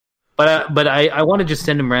But I want to just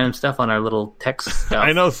send him random stuff on our little text stuff.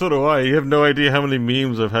 I know, so do I. You have no idea how many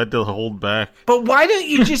memes I've had to hold back. But why don't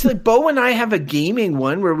you just like Bo and I have a gaming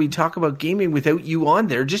one where we talk about gaming without you on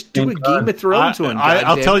there? Just do a Game of Thrones one.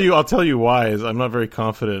 I'll tell you why. Is I'm not very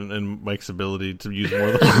confident in Mike's ability to use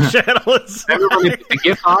more than one channel. Everyone put the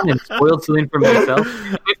GIF on and spoiled something for myself.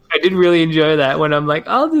 I did really enjoy that when I'm like,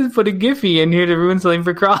 I'll just put a Giphy in here to ruin something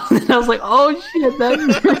for Carl. And I was like, oh shit,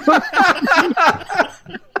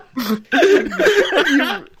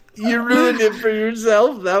 you ruined it for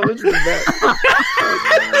yourself. That was the best.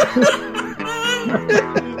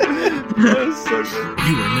 That was so good.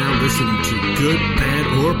 You are now listening to Good, Bad,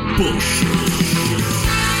 or Bullshit.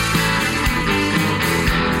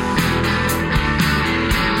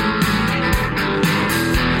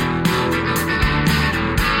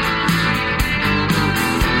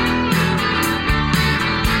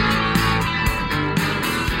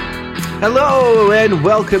 Hello and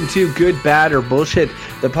welcome to Good, Bad, or Bullshit,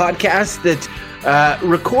 the podcast that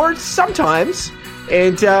records sometimes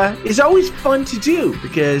and is always fun to do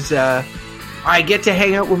because I get to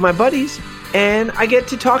hang out with my buddies and I get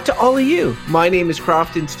to talk to all of you. My name is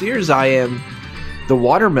Crofton Steers. I am the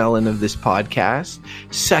watermelon of this podcast.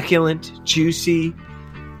 Succulent, juicy,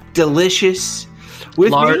 delicious.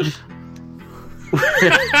 With large.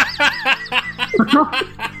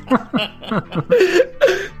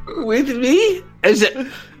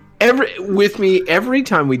 Me every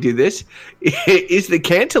time we do this is the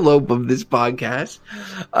cantaloupe of this podcast.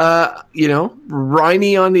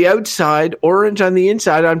 Briny on the outside, orange on the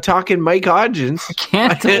inside. I'm talking Mike Hodgins.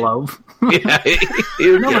 Cantaloupe. Yeah,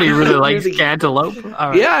 nobody really likes cantaloupe.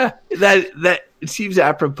 Right. Yeah, that seems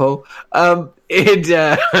apropos. And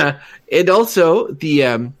also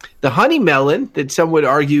the honey melon that some would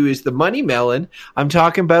argue is the money melon. I'm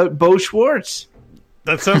talking about Bo Schwartz.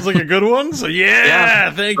 That sounds like a good one. So thank you.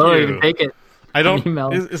 You can take it. I don't.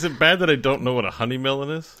 Is it bad that I don't know what a honey melon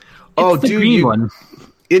is? It's the green one.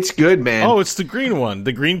 It's good, man. Oh, it's the green one.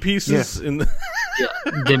 The green pieces in the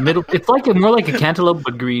the middle. It's more like a cantaloupe,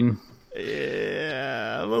 but green.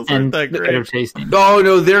 Yeah, those aren't that great. Better tasting. Oh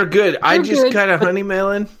no, they're good. I just cut a honey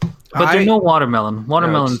melon. But there's no watermelon.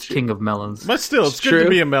 Watermelon's king of melons. But still, it's good to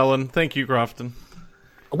be a melon. Thank you, Crofton.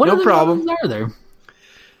 What no problem. Are there?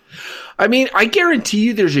 I mean, I guarantee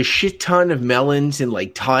you there's a shit ton of melons in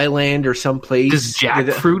like Thailand or someplace. Does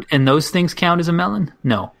jackfruit and those things count as a melon?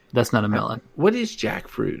 No, that's not a melon. What is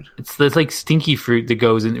jackfruit? It's like stinky fruit that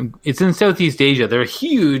goes in. It's in Southeast Asia. They're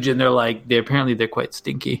huge and they're quite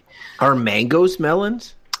stinky. Are mangoes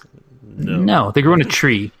melons? No, they grow in a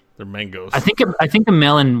tree. They're mangoes. I think a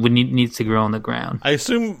melon needs to grow on the ground. I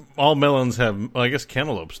assume all melons have. Well, I guess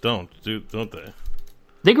cantaloupes don't they?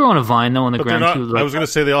 They grow on a vine though on the ground too. I was going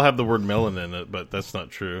to say they all have the word melon in it, but that's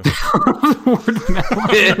not true. Word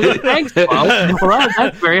melon. Thanks, Bob. Well,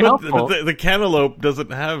 that's very helpful. The cantaloupe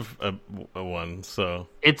doesn't have a one, so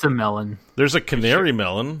it's a melon. There's a canary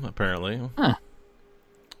melon, apparently. Huh.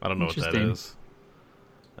 I don't know what that is.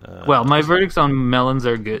 Well, my verdicts on melons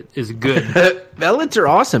is good. Melons are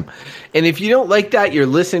awesome. And if you don't like that, you're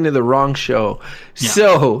listening to the wrong show. Yeah.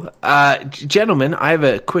 So, gentlemen, I have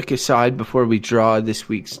a quick aside before we draw this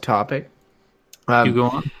week's topic. You go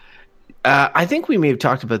on. I think we may have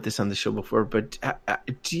talked about this on the show before, but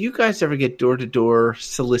do you guys ever get door-to-door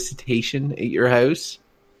solicitation at your house?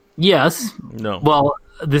 Yes. No. Well,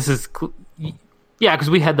 this is... Yeah, because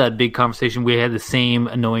we had that big conversation. We had the same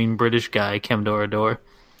annoying British guy come door to door.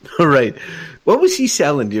 All right. What was he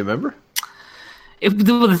selling? Do you remember?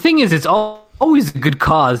 The thing is, it's always a good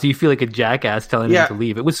cause. You feel like a jackass telling him to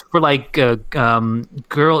leave. It was for like a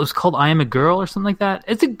girl. It was called I Am a Girl or something like that.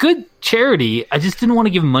 It's a good charity. I just didn't want to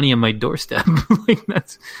give him money on my doorstep. Like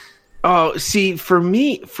that's... Oh, see, for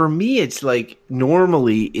me, it's like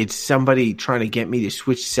normally it's somebody trying to get me to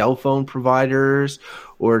switch cell phone providers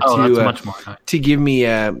or to give me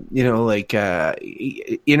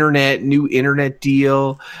new internet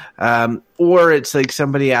deal, or it's like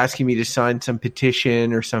somebody asking me to sign some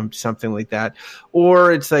petition or something like that,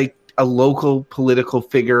 or it's like a local political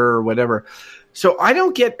figure or whatever. So I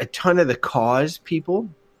don't get a ton of the cause people,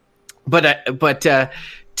 but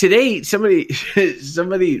today,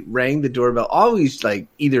 somebody rang the doorbell, always like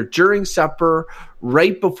either during supper,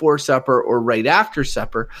 right before supper, or right after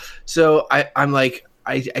supper. So I'm like,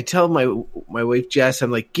 I tell my wife Jess,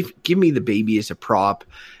 I'm like, give me the baby as a prop,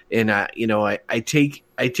 and I take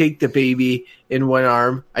the baby in one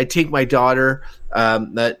arm, I take my daughter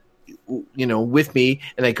with me,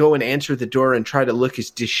 and I go and answer the door and try to look as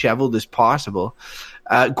disheveled as possible.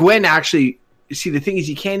 Gwen actually see, the thing is,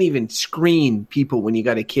 you can't even screen people when you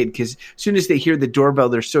got a kid, because as soon as they hear the doorbell,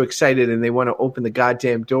 they're so excited and they want to open the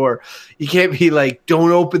goddamn door. You can't be like,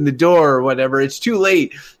 don't open the door or whatever. It's too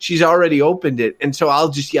late. She's already opened it. And so I'll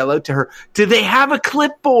just yell out to her, do they have a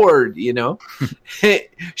clipboard? You know,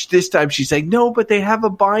 this time she's like, no, but they have a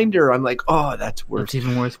binder. I'm like, oh, that's worse. That's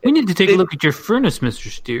even worse. We need to take a look at your furnace, Mr.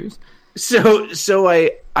 Steers. So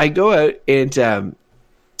I go out and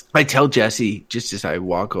I tell Jesse, just as I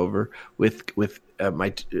walk over with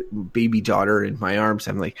my baby daughter in my arms,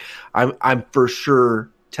 I'm like, I'm for sure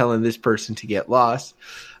telling this person to get lost.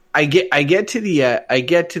 I get to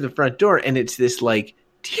the front door, and it's this like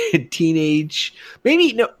teenage,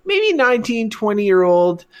 maybe 19,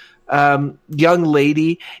 20-year-old young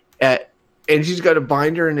lady, and she's got a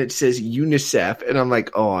binder and it says UNICEF, and I'm like,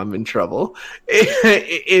 oh, I'm in trouble.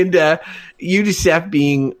 And UNICEF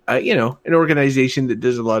being, an organization that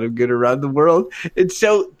does a lot of good around the world. And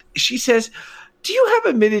so she says, do you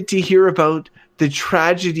have a minute to hear about the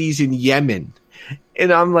tragedies in Yemen?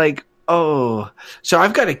 And I'm like, oh. So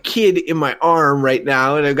I've got a kid in my arm right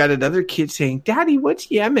now, and I've got another kid saying, Daddy,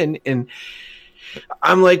 what's Yemen? And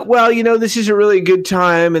I'm like, well, this is a really good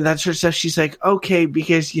time and that sort of stuff. She's like, okay,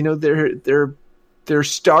 because they're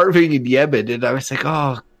starving in Yemen. And I was like,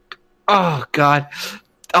 oh God.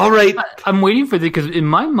 All right. I'm waiting for this, because in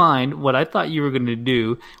my mind, what I thought you were going to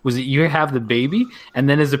do was that you have the baby, and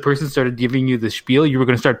then as the person started giving you the spiel, you were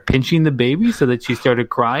going to start pinching the baby so that she started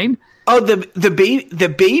crying. Oh,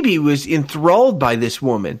 the baby was enthralled by this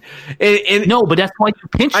woman, and no, but that's why you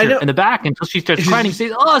pinch her in the back until she starts crying. And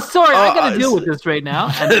says, "Oh, sorry, I got to deal with this right now."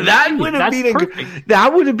 And that would have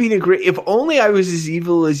been a great. If only I was as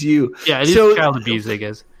evil as you. Yeah, it is child abuse, I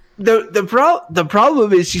guess. The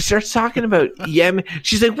problem is she starts talking about Yemen.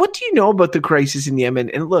 She's like, "What do you know about the crisis in Yemen?"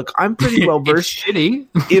 And look, I'm pretty well versed in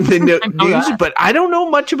the news, but I don't know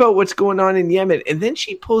much about what's going on in Yemen. And then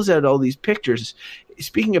she pulls out all these pictures.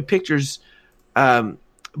 Speaking of pictures, Bo,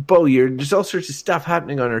 there's all sorts of stuff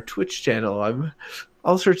happening on our Twitch channel.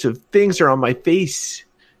 All sorts of things are on my face.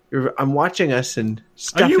 I'm watching us, and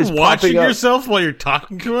stuff is popping up. Are you watching yourself while you're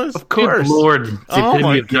talking to us? Of course. Good Lord. Oh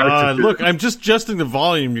my God. Look, I'm just adjusting the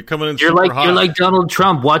volume. You're coming in super hot. You're like Donald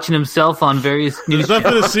Trump watching himself on various news There's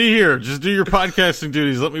nothing to see here. Just do your podcasting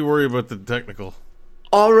duties. Let me worry about the technical.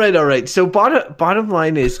 All right. So bottom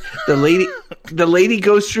line is the lady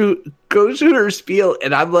goes through her spiel,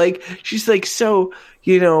 and I'm like, she's like, so,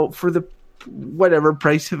 for the whatever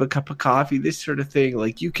price of a cup of coffee, this sort of thing,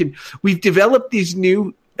 like we've developed these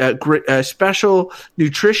new special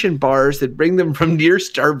nutrition bars that bring them from near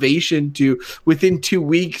starvation to within 2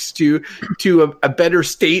 weeks to a better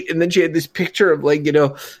state. And then she had this picture of like,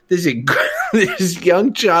 this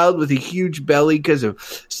young child with a huge belly because of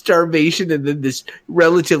starvation, and then this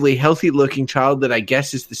relatively healthy looking child that I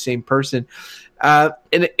guess is the same person. And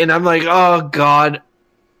I'm like, oh God,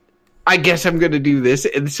 I guess I'm going to do this.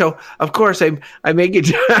 And so, of course, I make a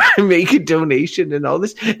donation and all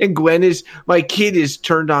this. And my kid is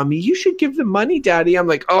turned on me. You should give them money, Daddy. I'm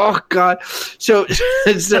like, oh God. So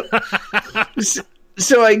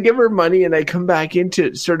I give her money, and I come back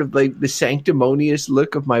into sort of like the sanctimonious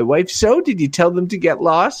look of my wife. So did you tell them to get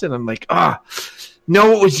lost? And I'm like,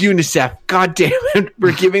 no, it was UNICEF. God damn it.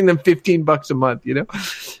 We're giving them $15 a month,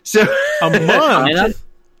 So a month?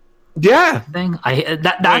 Yeah, thing.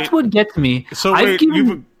 That's what gets me. So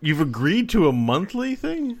you've agreed to a monthly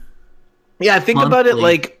thing? Yeah, think about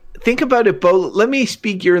it, Bo. Let me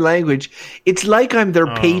speak your language. It's like I'm their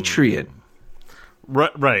Patreon.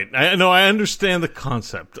 Right. I understand the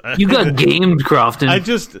concept. You got gamed, Crofton. I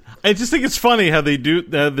just think it's funny how they do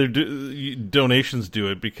their donations do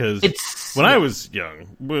it, because when I was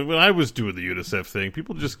young, when I was doing the UNICEF thing,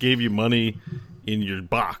 people just gave you money in your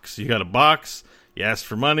box. You got a box. You asked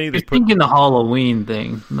for money. You're thinking the Halloween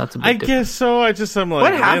thing. That's a bit different. Guess so. I'm like,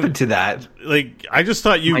 what happened to that? Like, I just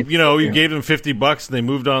thought you gave them $50 and they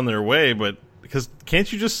moved on their way. But because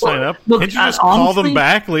can't you just sign up? Can't you just call them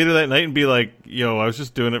back later that night and be like, "Yo, I was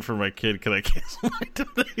just doing it for my kid. Can I cancel my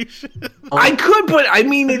donation?" I could, but I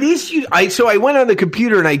mean, it is you. So I went on the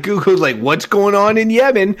computer and I googled like what's going on in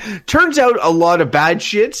Yemen. Turns out a lot of bad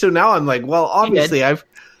shit. So now I'm like, well, obviously I've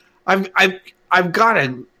got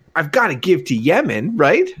to give to Yemen,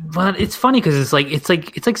 right? But it's funny because it's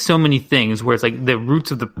like so many things where it's like the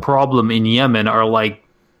roots of the problem in Yemen are like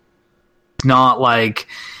not like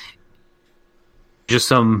just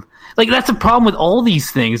some like that's a problem with all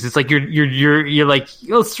these things. It's like you're like,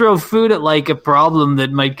 let's throw food at like a problem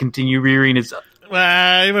that might continue rearing its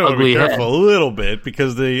well, you might want to be careful head. A little bit,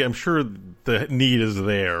 because I'm sure the need is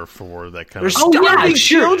there for that kind of. They're starving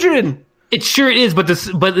children. It sure is, but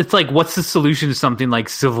it's like, what's the solution to something like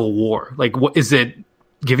civil war? Like, what is it?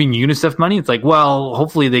 Giving UNICEF money? It's like, well,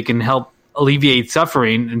 hopefully they can help alleviate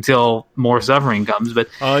suffering until more suffering comes. But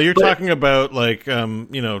you're talking about like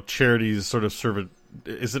charities sort of serve.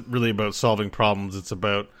 Isn't really about solving problems. It's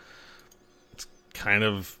kind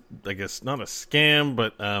of, I guess, not a scam,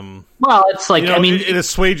 but well, it's like, it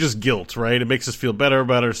assuages guilt, right? It makes us feel better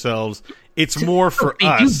about ourselves. It's more for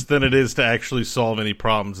us than it is to actually solve any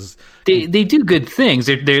problems. They do good things.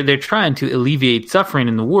 They're trying to alleviate suffering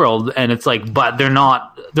in the world, and it's like, but they're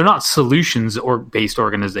not solutions or based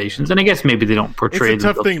organizations. And I guess maybe they don't portray. It's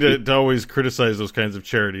a tough thing to always criticize those kinds of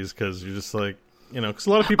charities, because you're just like, because a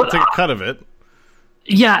lot of people take a cut of it.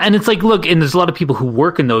 Yeah, and it's like, look, and there's a lot of people who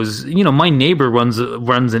work in those. My neighbor runs an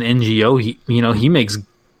NGO. He makes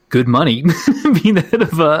good money being the head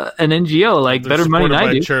of an NGO, like They're better money than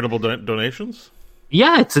I do. Charitable donations.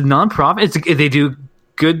 Yeah, it's a nonprofit. They do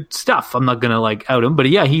good stuff. I'm not gonna like out him, but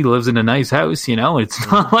yeah, he lives in a nice house.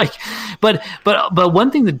 It's not like, but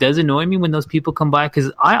one thing that does annoy me when those people come by,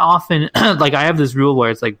 because I often like, I have this rule where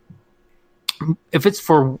it's like, if it's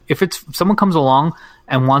someone comes along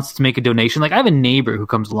and wants to make a donation, like I have a neighbor who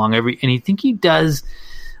comes along and I think he does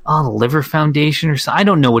the Liver Foundation or something. I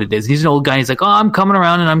don't know what it is. He's an old guy. He's like, I'm coming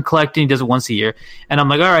around and I'm collecting. He does it once a year. And I'm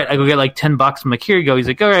like, all right, I go get like $10. I'm like, here you go. He's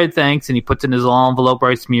like, all right, thanks. And he puts in his little envelope,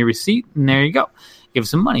 writes me a receipt, and there you go. Give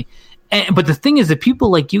some money. But the thing is that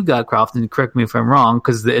people like you got, Croft, and correct me if I'm wrong,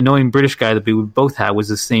 because the annoying British guy that we both had was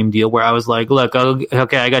the same deal, where I was like, look,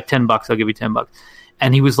 okay, I got $10. I'll give you $10.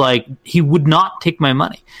 And he was like, he would not take my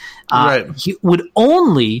money. Right. He would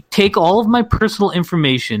only take all of my personal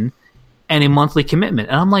information and a monthly commitment.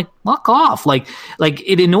 And I'm like, fuck off. Like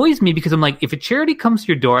it annoys me, because I'm like, if a charity comes to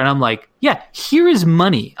your door and I'm like, yeah, here is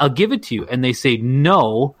money, I'll give it to you. And they say,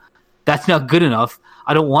 no, that's not good enough.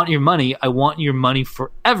 I don't want your money. I want your money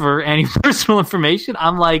forever and your personal information.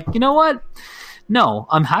 I'm like, you know what? No,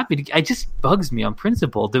 I'm happy to. It just bugs me on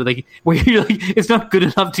principle. They're like, where you're like, it's not good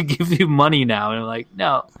enough to give you money now. And I'm like,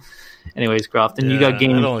 no. Anyways, Crofton, you got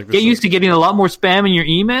get used to getting a lot more spam in your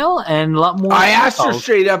email and a lot more. I asked her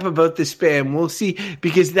straight up about the spam. We'll see,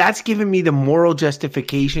 because that's given me the moral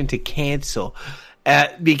justification to cancel.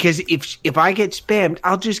 Because if I get spammed,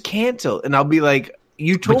 I'll just cancel, and I'll be like,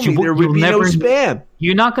 you told me there would be no spam.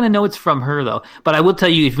 You're not going to know it's from her, though. But I will tell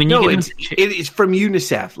you, it's from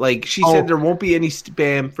UNICEF. Like, she said there won't be any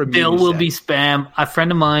spam from UNICEF. There will be spam. A friend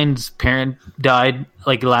of mine's parent died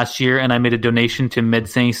like last year, and I made a donation to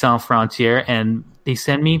Médecins Sans Frontières, and they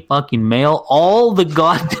send me fucking mail all the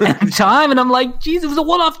goddamn time. And I'm like, geez, it was a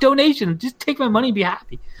one-off donation. Just take my money and be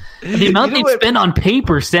happy. And the amount they spend on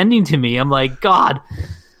paper sending to me, I'm like, God.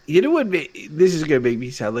 You know what? This is going to make me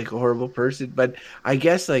sound like a horrible person, but I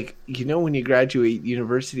guess, like, when you graduate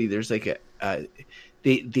university, there's like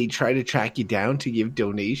they try to track you down to give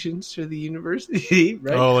donations to the university,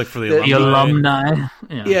 right? Oh, like for the alumni.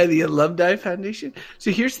 Yeah, the Alumni Foundation.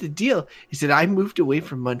 So here's the deal: is that I moved away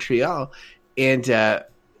from Montreal, and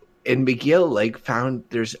McGill like found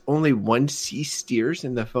there's only one C. Steers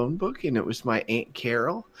in the phone book, and it was my Aunt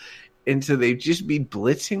Carol. And so they'd just be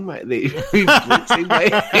blitzing my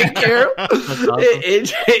Aunt Carol. Awesome.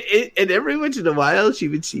 And every once in a while, she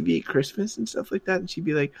would see me at Christmas and stuff like that, and she'd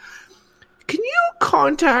be like, "Can you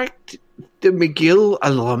contact the McGill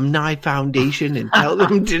Alumni Foundation and tell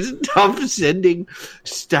them to stop sending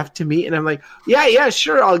stuff to me?" And I'm like, "Yeah,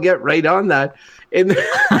 sure, I'll get right on that." And you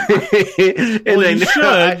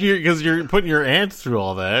should, because you're putting your aunt through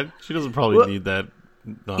all that. She doesn't probably need that.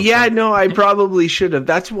 Nonsense. Yeah, no, I probably should have.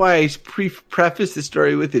 That's why I preface the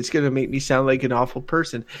story with it's going to make me sound like an awful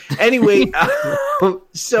person. Anyway,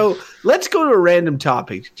 so let's go to a random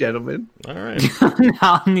topic, gentlemen. All right.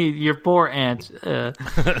 I'll need your poor aunt.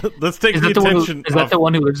 Let's take the attention. Is that the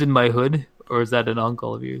one who lives in my hood, or is that an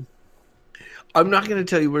uncle of yours? I'm not going to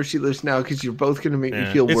tell you where she lives now, because you're both going to make me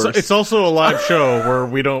feel worse. It's also a live show where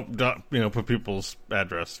we don't put people's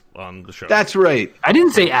address on the show. That's right. I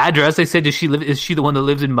didn't say address. I said, is she the one that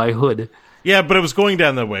lives in my hood? Yeah, but it was going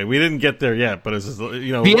down that way. We didn't get there yet, but it's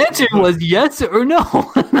the answer was yes or no.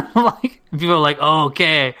 People are like, oh,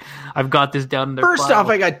 okay, I've got this down in their First file. off,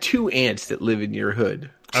 I got 2 aunts that live in your hood.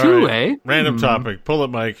 Two, right. Random topic. Pull it,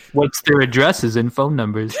 Mike. What's their addresses and phone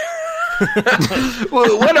numbers?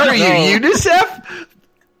 Well, what are you, UNICEF?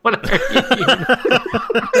 What are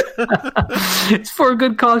you? It's for a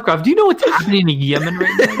good cause, Croft. Do you know what's happening in Yemen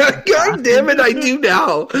right now? God damn it, I do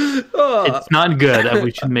now. Oh. It's not good.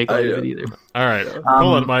 We shouldn't make light of it either. All right.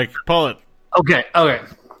 Pull it, Mike. Pull it. Okay.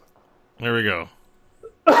 There we go.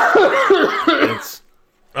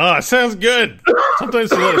 It sounds good.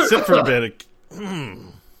 Sometimes you let it sit for a bit.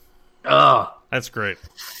 Oh, that's great.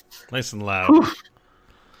 Nice and loud.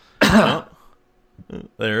 Oh,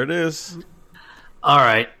 there it is. All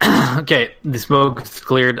right. Okay, the smoke is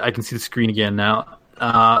cleared. I can see the screen again now.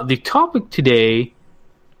 The topic today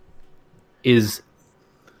is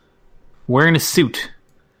wearing a suit.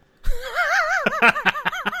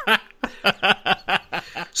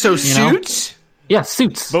 So suits? Yeah,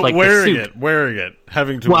 suits. But like wearing it,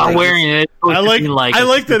 having to wearing it. I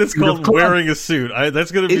like that it's called wearing a suit.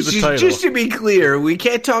 That's going to be the title. Just to be clear, we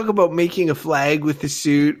can't talk about making a flag with the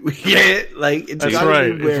suit. We can't, That's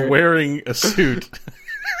right. It's wearing a suit.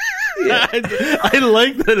 Yeah. I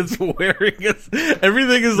like that it's wearing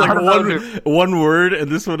everything is like one word,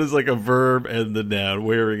 and this one is like a verb and the noun,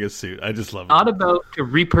 wearing a suit. I just love it. Not about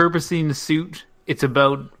repurposing the suit. It's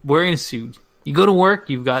about wearing a suit. You go to work,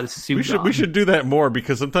 you've got a suit on. We should do that more,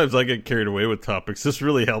 because sometimes I get carried away with topics. This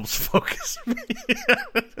really helps focus me.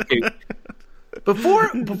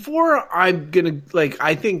 Before I'm gonna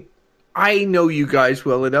I think I know you guys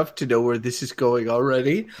well enough to know where this is going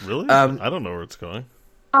already. Really? I don't know where it's going.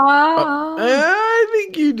 I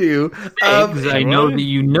think you do. I know that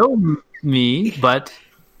you know me, but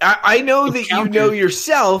I know that you know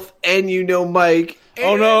yourself and you know Mike.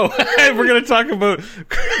 Oh no, we're going to talk about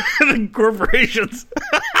corporations.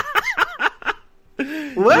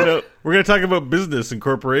 What? We're going to talk about business and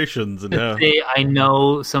corporations. And I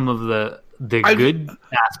know some of the good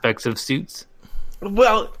aspects of suits.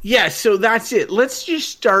 Well, yeah, so that's it. Let's just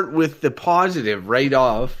start with the positive right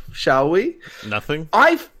off, shall we? Nothing.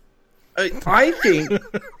 I think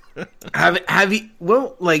have you?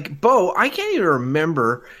 Well, Bo, I can't even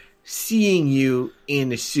remember seeing you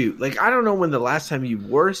in a suit. I don't know when the last time you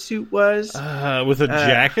wore a suit was. With a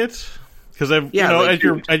jacket, because at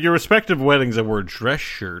your respective weddings, I wore a dress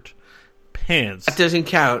shirt, pants. That doesn't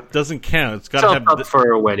count. It's got to have up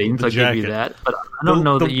for a wedding. I'll give you that. But I don't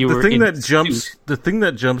know that you were. The thing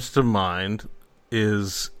that jumps to mind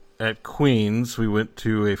is at Queens. We went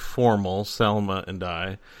to a formal, Selma and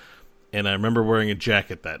I remember wearing a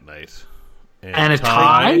jacket that night and a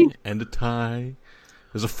tie.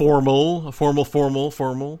 It was a formal, and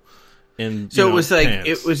so it was pants.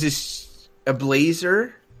 It was a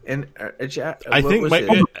blazer and a jacket. I think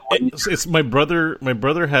it's my brother. My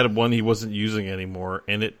brother had one he wasn't using anymore,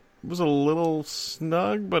 and it was a little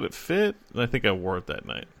snug, but it fit. And I think I wore it that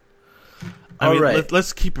night.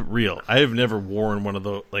 Let's keep it real. I have never worn one of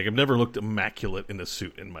those. I've never looked immaculate in a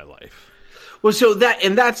suit in my life. Well, so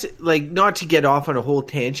that's not to get off on a whole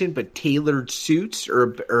tangent, but tailored suits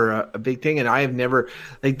are a big thing, and I have never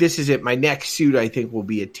this is it. My next suit, I think, will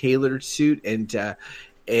be a tailored suit, and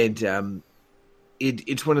it's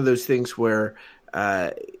one of those things where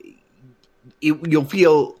you'll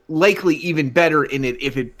feel likely even better in it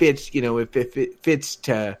if it fits. If it fits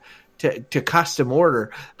to custom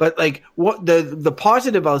order. But what the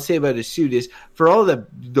positive I'll say about a suit is, for all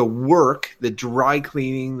the work, the dry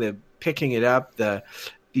cleaning, the picking it up, the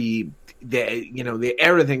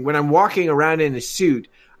everything. When I'm walking around in a suit,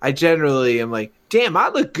 I generally am like, damn, I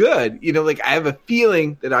look good. I have a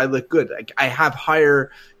feeling that I look good. I have higher,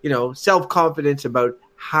 self-confidence about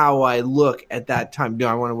how I look at that time. Do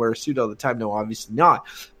I want to wear a suit all the time? No, obviously not.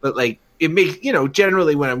 But it makes,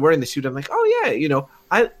 generally when I'm wearing the suit, I'm like, oh yeah,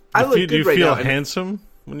 I look good right now. Do you feel handsome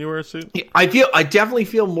when you wear a suit? I definitely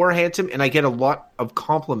feel more handsome, and I get a lot of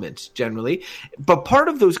compliments generally. But part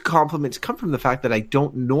of those compliments come from the fact that I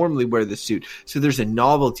don't normally wear the suit. So there's a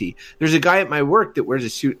novelty. There's a guy at my work that wears a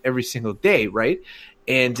suit every single day, right?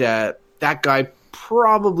 And that guy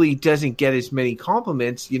probably doesn't get as many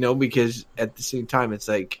compliments, because at the same time it's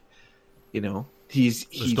he's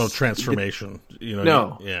no transformation.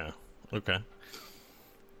 No. Yeah. Okay.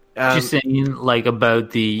 Just saying,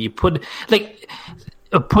 about the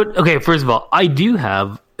okay, first of all, I do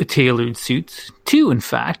have tailored suits too, in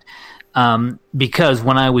fact, because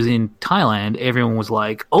when I was in Thailand, everyone was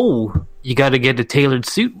like, oh, you got to get a tailored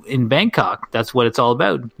suit in Bangkok. That's what it's all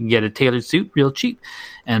about. You get a tailored suit real cheap.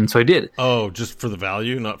 And so I did. Oh, just for the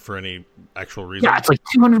value, not for any actual reason? Yeah, it's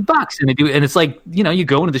 $200, and they do, and it's you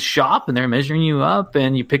go into the shop and they're measuring you up,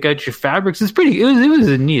 and you pick out your fabrics. It was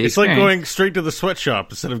a neat. It's experience. Like going straight to the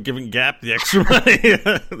sweatshop instead of giving Gap the extra money.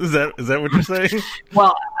 Is that what you're saying?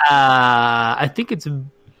 Well, I think it's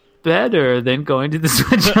better than going to the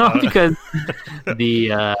sweatshop because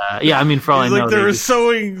for all I know, there were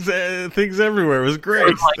sewing things everywhere. It was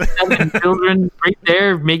great. Seven children right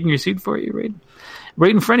there making your suit for you,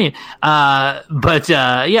 right in front of you.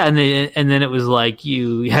 And then it was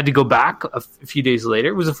you had to go back a few days later.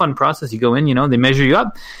 It was a fun process. You go in, they measure you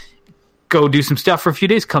up, go do some stuff for a few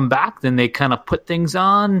days, come back, then they kind of put things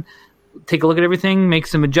on. take a look at everything, make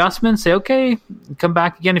some adjustments, say, okay, come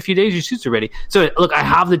back again in a few days, your suits are ready. So look, I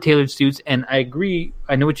have the tailored suits, and I agree.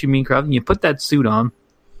 I know what you mean, Carl. You put that suit on,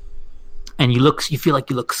 and you feel like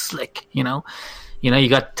you look slick, you know? You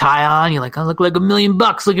got tie on, you're like, I look like $1 million.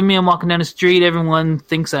 Look at me, I'm walking down the street. Everyone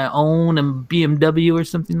thinks I own a BMW or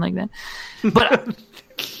something like that. But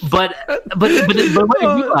what I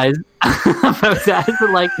realized about that is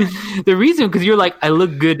that, like, the reason, because you're like, I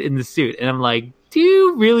look good in the suit, and I'm like, do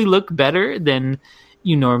you really look better than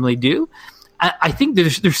you normally do? I think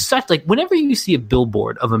there's such, like, whenever you see a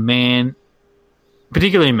billboard of a man,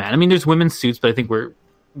 particularly a man, I mean, there's women's suits, but I think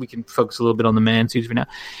we can focus a little bit on the man suits for now.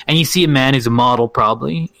 And you see a man who's a model,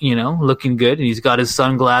 probably, looking good, and he's got his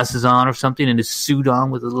sunglasses on or something, and his suit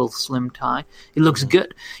on with a little slim tie. It looks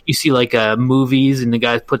good. You see, like, movies, and the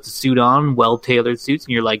guy puts the suit on, well-tailored suits,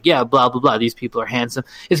 and you're like, yeah, blah, blah, blah. These people are handsome.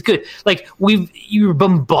 It's good. Like, you're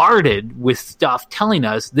bombarded with stuff telling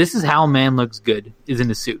us this is how a man looks good, is in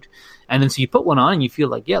a suit. And then so you put one on and you feel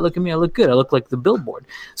like, yeah, look at me, I look good. I look like the billboard.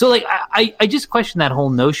 So, like, I just question that whole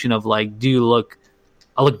notion of, like,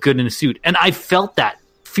 I look good in a suit. And I felt that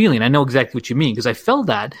feeling. I know exactly what you mean, because I felt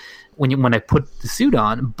that when I put the suit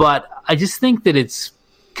on. But I just think that it's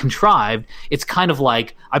contrived. It's kind of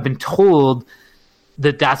like I've been told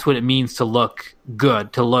that that's what it means to look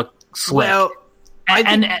good, to look slick. Well,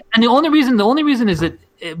 and the only reason is that,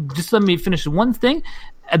 just let me finish one thing,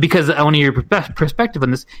 because I want to hear your perspective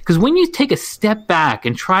on this. Because when you take a step back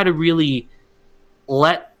and try to really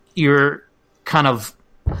let your kind of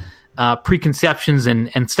preconceptions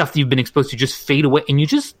and stuff that you've been exposed to just fade away, and you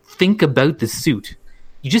just think about the suit.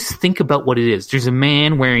 You just think about what it is. There's a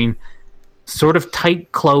man wearing sort of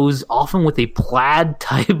tight clothes, often with a plaid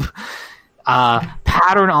type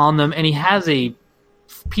pattern on them, and he has a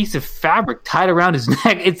piece of fabric tied around his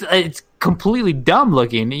neck. It's completely dumb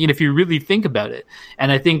looking, if you really think about it.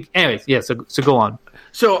 And I think, anyways, yeah. So go on.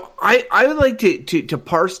 So I would like to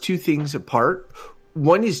parse two things apart.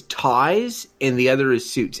 One is ties, and the other is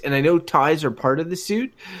suits. And I know ties are part of the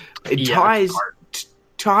suit. Ties.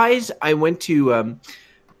 I went to,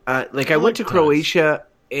 I went to Croatia,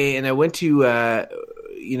 and I went to,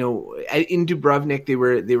 in Dubrovnik.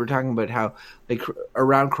 They were talking about how, like,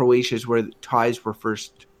 around Croatia is where ties were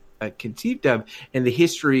first conceived of, and the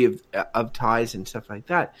history of ties and stuff like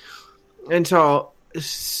that. And so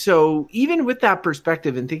even with that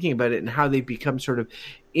perspective and thinking about it and how they become sort of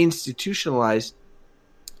institutionalized,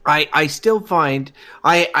 I still find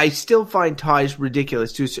ties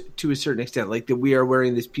ridiculous to a certain extent. Like, that we are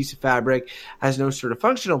wearing this piece of fabric has no sort of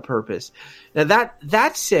functional purpose. Now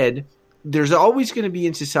that said, there's always going to be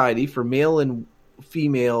in society, for male and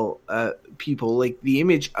female people, like, the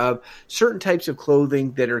image of certain types of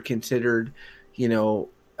clothing that are considered,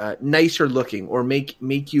 nicer looking, or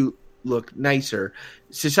make you look nicer.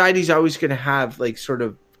 Society's always going to have, like, sort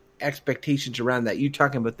of expectations around that. You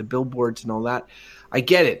talking about the billboards and all that, I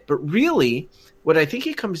get it. But really, what I think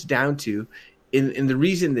it comes down to, in the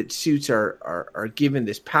reason that suits are given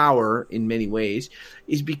this power in many ways,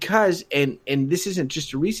 is because, and this isn't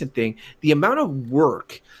just a recent thing, the amount of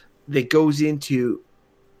work that goes into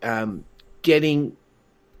getting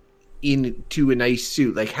into a nice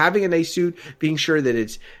suit, like having a nice suit, being sure that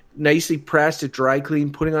it's nicely pressed, at dry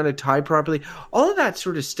clean, putting on a tie properly, all of that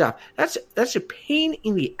sort of stuff. That's a pain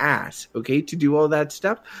in the ass, okay, to do all that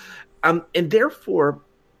stuff. And therefore,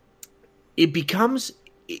 it becomes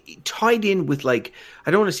tied in with, like,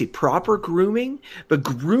 I don't want to say proper grooming, but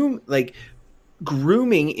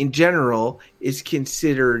grooming in general is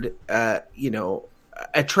considered,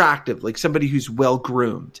 attractive, like somebody who's well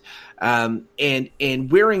groomed. And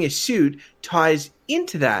wearing a suit ties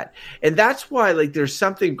into that. And that's why, like, there's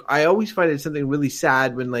something, I always find it something really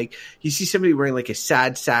sad when, like, you see somebody wearing, like, a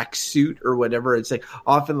sad sack suit or whatever. It's like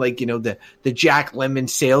often, like, the Jack Lemmon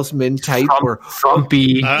salesman type, or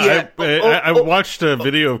frumpy. I watched a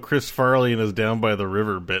video of Chris Farley in his Down by the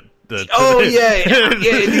River bit. Yeah.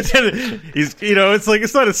 He's, it's like,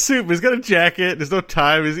 it's not a suit, but he's got a jacket. There's no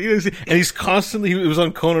tie. And he's constantly, it was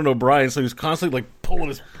on Conan O'Brien, so he was constantly, like, pulling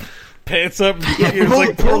his pants up. Yeah, he was,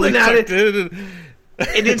 like, pulling at it.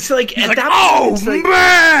 And it's like, at that point,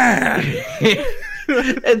 man!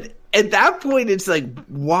 And at that point, it's like,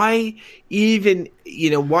 why even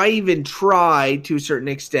try to a certain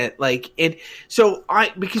extent? Like, and so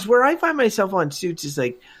because where I find myself on suits is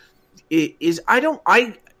like,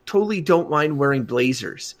 I totally don't mind wearing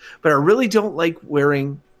blazers, but I really don't like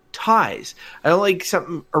wearing ties. I don't like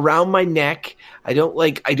something around my neck. I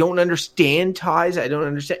don't understand ties. I don't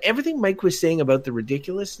understand everything Mike was saying about the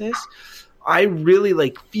ridiculousness I really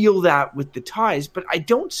like feel that with the ties, but I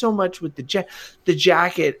don't so much with the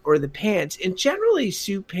jacket or the pants. And generally,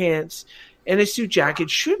 suit pants and a suit jacket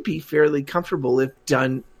should be fairly comfortable if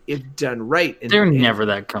done right. They're never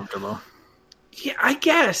that comfortable. Yeah, I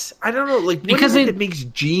guess. I don't know. Like, because it makes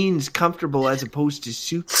jeans comfortable as opposed to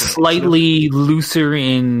suits. Slightly looser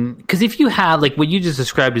in... Because if you have, like, what you just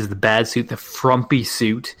described as the bad suit, the frumpy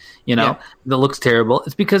suit, that looks terrible,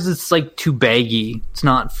 it's because it's, like, too baggy. It's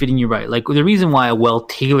not fitting you right. Like, the reason why a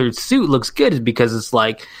well-tailored suit looks good is because it's,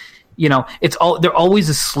 like, they're always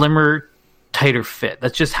a slimmer, tighter fit.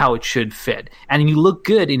 That's just how it should fit. And you look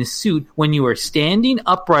good in a suit when you are standing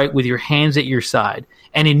upright with your hands at your side.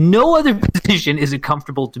 And in no other position is it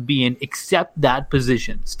comfortable to be in except that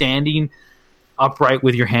position, standing upright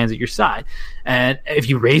with your hands at your side. And if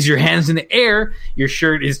you raise your hands in the air, your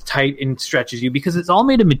shirt is tight and stretches you because it's all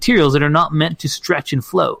made of materials that are not meant to stretch and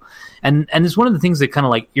flow. And it's one of the things that kind of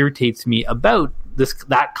like irritates me about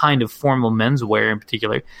that kind of formal menswear in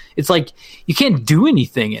particular. It's like you can't do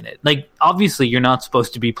anything in it. Like, obviously you're not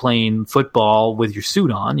supposed to be playing football with your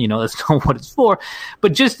suit on, that's not what it's for.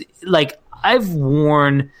 But just like, I've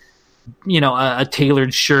worn, a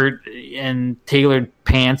tailored shirt and tailored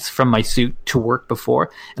pants from my suit to work before.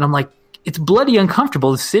 And I'm like, it's bloody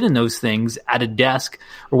uncomfortable to sit in those things at a desk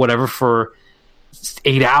or whatever for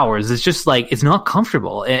 8 hours. It's just like, it's not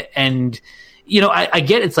comfortable. And, I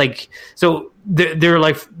get it's like, so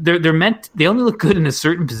they're meant, they only look good in a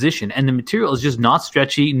certain position, and the material is just not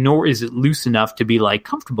stretchy, nor is it loose enough to be like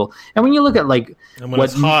comfortable. And when you look at like, and when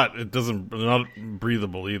it's hot, not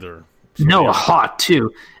breathable either. So, no, hot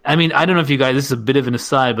too. I mean, I don't know if you guys, this is a bit of an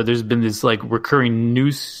aside, but there's been this like recurring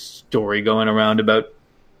news story going around about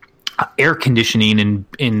air conditioning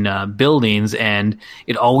in buildings, and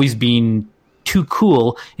it always being too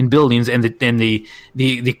cool in buildings, and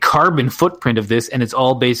the carbon footprint of this, and it's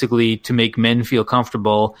all basically to make men feel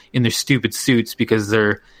comfortable in their stupid suits because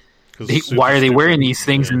why are they wearing these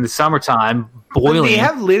things in the summertime? Boiling. They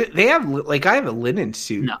have like, I have a linen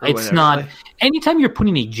suit. No, it's not. Anytime you're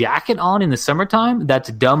putting a jacket on in the summertime, that's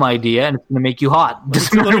a dumb idea, and it's going to make you hot.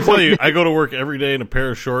 Let me tell you, I go to work every day in a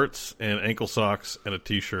pair of shorts and ankle socks and a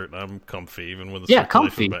t-shirt, and I'm comfy even when the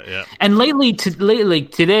comfy. Yeah. And lately,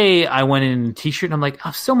 like today, I went in a t-shirt, and I'm like,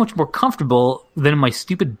 I'm so much more comfortable than my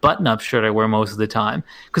stupid button-up shirt I wear most of the time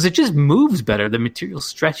because it just moves better. The material's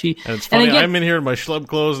stretchy. And it's funny. I'm in here in my schlub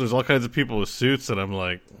clothes, and there's all kinds of people with suits, and I'm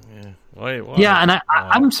like, why? Yeah, and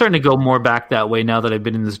I'm starting to go more back that way now that I've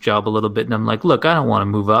been in this job a little bit, and I'm like, look, I don't want to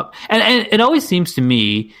move up. And it always seems to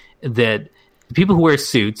me that the people who wear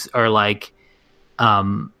suits are like,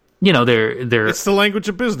 they're. It's the language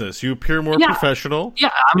of business. You appear more professional.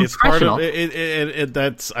 Yeah, it's professional. Part of it.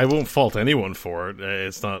 That's, I won't fault anyone for it.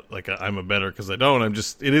 It's not like I'm a better because I don't.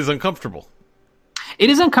 it is uncomfortable. It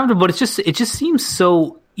is uncomfortable, but it just seems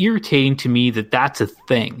so irritating to me that that's a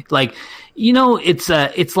thing. Like,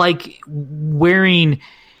 it's like wearing.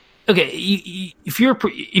 Okay, if you're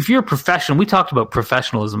a professional, we talked about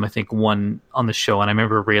professionalism, I think, one on the show, and I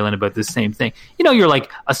remember railing about this same thing. You're like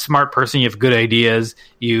a smart person, you have good ideas,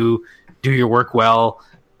 you do your work well,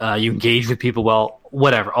 you engage with people well,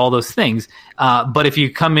 whatever, all those things. But if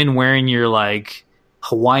you come in wearing your like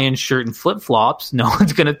Hawaiian shirt and flip-flops, no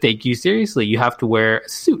one's going to take you seriously. You have to wear a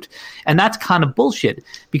suit. And that's kind of bullshit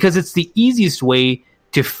because it's the easiest way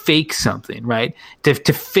to fake something, right? To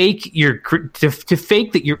fake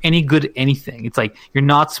that you're any good at anything. It's like you're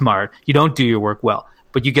not smart, you don't do your work well,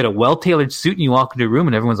 but you get a well-tailored suit and you walk into a room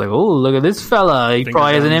and everyone's like, "Oh, look at this fella. He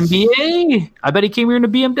probably has an MBA. I bet he came here in a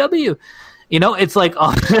BMW." It's like all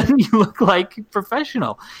of a sudden you look like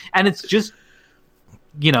professional. And it's just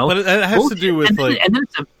but it has to do with and then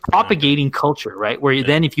it's a propagating culture, right? Where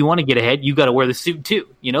then, if you want to get ahead, you got to wear the suit too.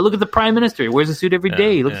 Look at the prime minister; he wears a suit every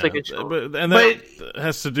day. He looks like a show. But that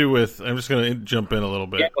has to do with. I'm just going to jump in a little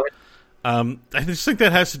bit. Yeah, go ahead. I just think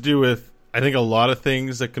that has to do with. I think a lot of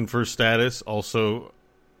things that confer status also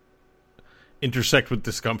intersect with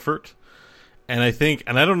discomfort, and I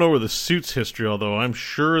don't know where the suits history, although I'm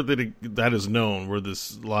sure that that is known. Where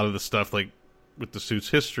a lot of the stuff like with the suits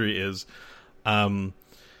history is.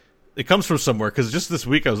 It comes from somewhere, because just this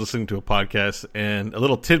week I was listening to a podcast, and a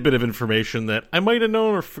little tidbit of information that I might have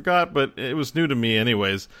known or forgot, but it was new to me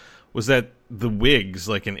anyways, was that the wigs,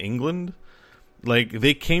 like in England, like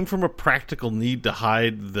they came from a practical need to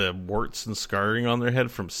hide the warts and scarring on their head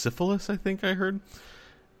from syphilis, I think I heard.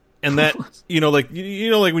 And that, like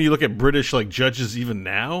when you look at British like judges even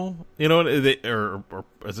now, or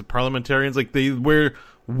as a parliamentarians, like they wear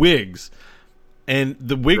wigs. And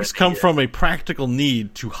the wigs come from a practical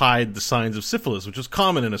need to hide the signs of syphilis, which was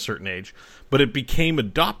common in a certain age. But it became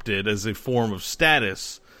adopted as a form of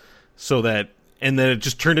status so that, and then it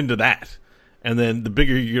just turned into that. And then the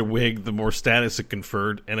bigger you get a wig, the more status it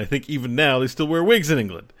conferred. And I think even now they still wear wigs in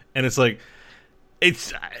England. And it's like,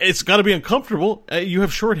 it's got to be uncomfortable. You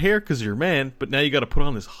have short hair because you're a man, but now you got to put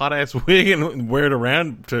on this hot ass wig and wear it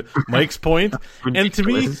around. To Mike's point, and to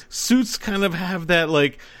me, suits kind of have that,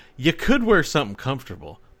 like, you could wear something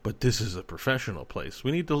comfortable, but this is a professional place.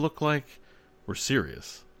 We need to look like we're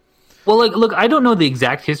serious. Well, look, I don't know the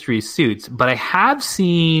exact history of suits, but I have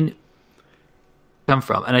seen come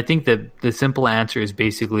from, and I think that the simple answer is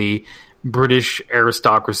basically British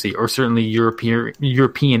aristocracy, or certainly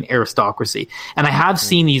European aristocracy. And I have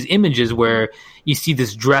seen these images where you see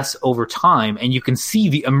this dress over time, and you can see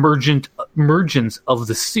the emergence of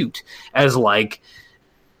the suit as, like,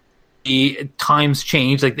 the times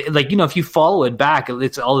change. Like if you follow it back,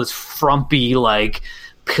 it's all this frumpy, like,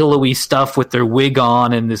 pillowy stuff with their wig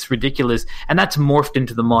on and this ridiculous, and that's morphed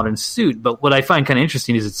into the modern suit. But what I find kind of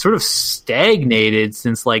interesting is it's sort of stagnated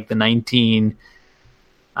since, like, the 50s,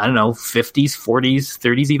 40s,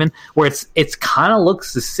 30s even, where it's kind of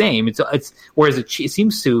looks the same. It's whereas it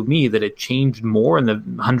seems to me that it changed more in the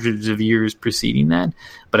hundreds of years preceding that,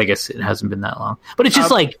 but I guess it hasn't been that long. But it's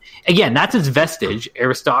just like, again, that's its vestige,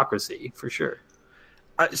 aristocracy for sure.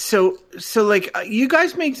 So you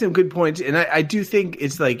guys make some good points, and I do think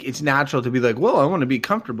it's natural to be like, well, I want to be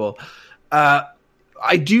comfortable.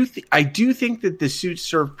 I do think that the suits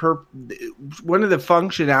serve one of the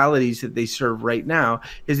functionalities that they serve right now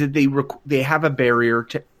is that they have a barrier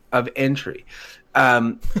of entry.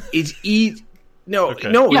 It's easy. No.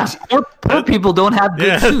 Yeah, poor people don't have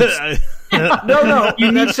good suits. No,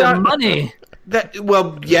 you need some money.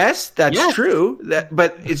 Yes, that's true.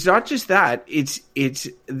 But it's not just that. It's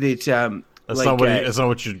that. That's not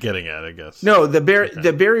what you're getting at, I guess. No, the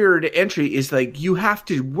barrier to entry is, like, you have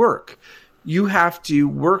to work. You have to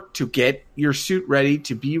work to get your suit ready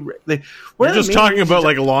to be like. We're just talking about,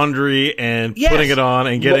 like, laundry and putting it on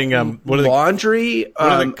and getting laundry.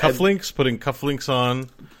 What are the cufflinks? Putting cufflinks on.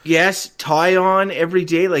 Yes, tie on every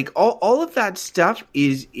day. Like, all of that stuff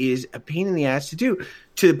is a pain in the ass to do.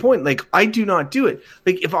 To the point, like, I do not do it.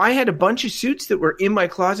 Like, if I had a bunch of suits that were in my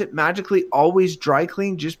closet magically always dry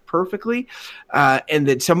cleaned just perfectly, and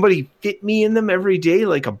that somebody fit me in them every day,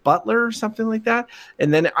 like a butler or something like that,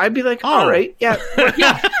 and then I'd be like, all right, yeah.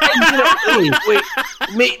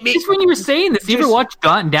 Wait. Just when you were saying this, you ever watch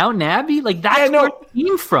Downton Abbey? Like, that's where it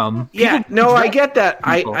came from. I get that.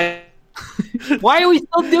 Why are we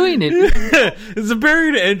still doing it? The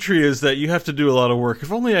barrier to entry is that you have to do a lot of work.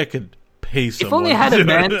 If only I could pay someone. If only I had a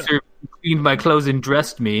manservant who cleaned my clothes and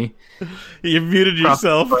dressed me. You muted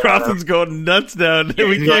yourself. Crofton's going nuts down.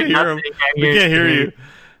 We can't hear him. We can't hear you.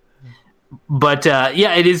 But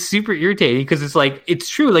it is super irritating because it's like, it's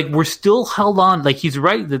true. Like, we're still held on. Like, he's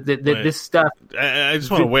right that this stuff. I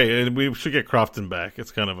just want to wait, and we should get Crofton back.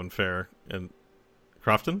 It's kind of unfair. And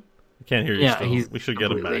Crofton, I can't hear you. Still. We should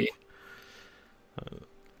get him back.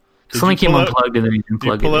 Something came unplugged and then he didn't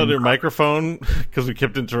plug it in. Did you pull out your microphone because we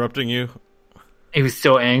kept interrupting you? He was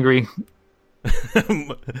so angry.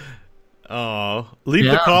 Oh, leave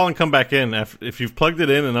the call and come back in. If you've plugged it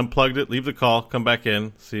in and unplugged it, leave the call, come back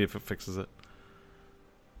in, see if it fixes it.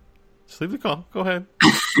 Just leave the call. Go ahead.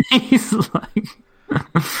 He's like,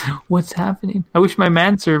 what's happening? I wish my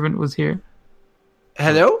manservant was here.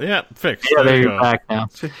 Hello? Yeah, fixed. Yeah, there you're back now.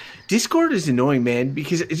 Discord is annoying, man,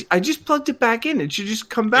 because I just plugged it back in. It should just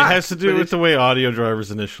come back. It has to do with the way audio drivers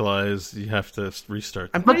initialize. You have to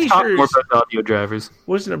restart them. I'm pretty sure more about audio drivers.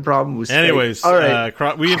 Wasn't a problem with Skype. Anyways, all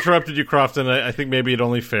right. We interrupted you, Crofton. I think maybe it's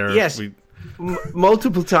only fair. Yes.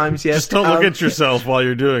 Multiple times, yes. Just don't look at yourself while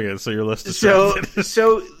you're doing it, so you're less distracted.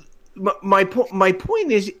 So my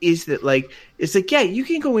point is that, like, it's like, yeah, you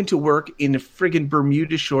can go into work in friggin'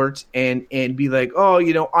 Bermuda shorts and be like, oh,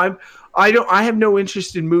 I have no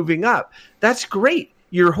interest in moving up. That's great.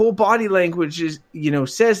 Your whole body language is,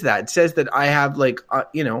 says that I have, like,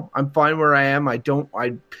 I'm fine where I am. I don't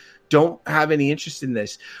have any interest in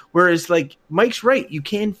this. Whereas, like, Mike's right. You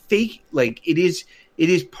can fake, like, it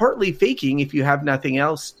is partly faking if you have nothing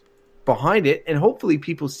else behind it, and hopefully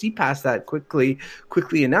people see past that quickly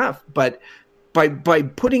enough. But by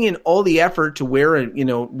putting in all the effort to wear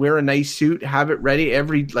a nice suit, have it ready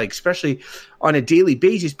especially on a daily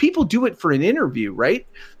basis, people do it for an interview, right?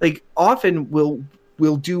 Like, often we'll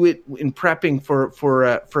do it in prepping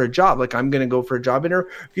for a job. Like, I'm going to go for a job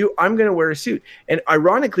interview, I'm going to wear a suit, and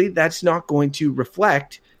ironically, that's not going to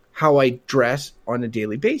reflect how I dress on a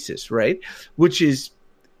daily basis, right? Which is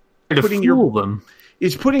putting them.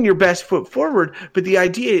 is putting your best foot forward. But the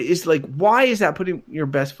idea is like, why is that putting your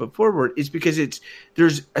best foot forward? Is because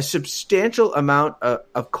there's a substantial amount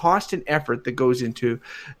of cost and effort that goes into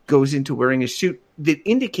wearing a suit that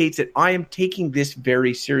indicates that I am taking this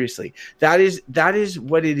very seriously. That is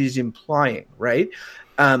what it is implying, right?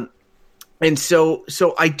 And so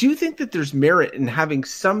I do think that there's merit in having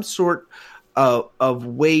some sort of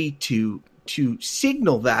way to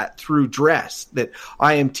signal that through dress, that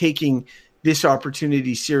I am taking this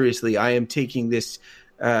opportunity seriously. I am taking this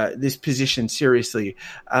position seriously.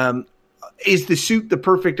 Is the suit the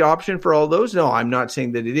perfect option for all those? No, I'm not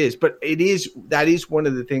saying that it is, but that is one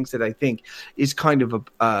of the things that I think is kind of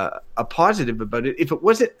a positive about it. If it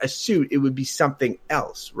wasn't a suit, it would be something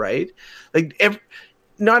else, right? Like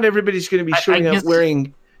not everybody's going to be showing up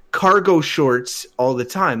wearing cargo shorts all the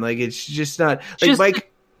time. Like it's just not like Mike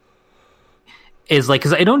is like,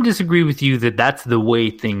 because I don't disagree with you that that's the way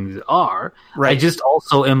things are. Right. I just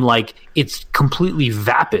also am like, it's completely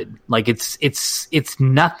vapid. Like it's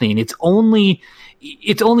nothing. It's only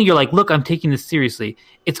you're like, look, I'm taking this seriously.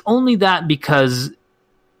 It's only that because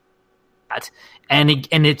that, and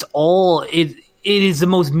it's all it is the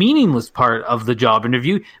most meaningless part of the job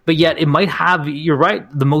interview, but yet it might have, you're right,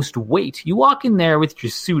 the most weight. You walk in there with your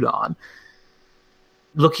suit on,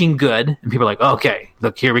 looking good, and people are like, okay,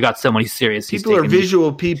 look here, we got someone who's serious. People are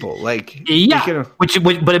visual people, like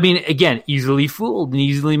but I mean, again, easily fooled and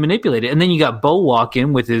easily manipulated. And then you got Bo walk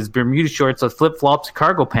in with his Bermuda shorts with flip flops,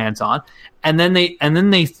 cargo pants on, and then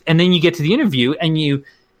you get to the interview, and you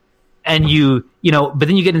but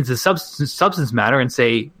then you get into substance matter and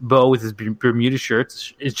say Bo with his Bermuda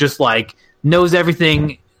shirts is just like knows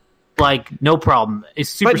everything. Like no problem. He's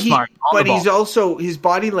super smart. But he's also, his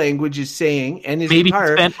body language is saying, and his maybe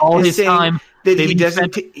attire spent all his time that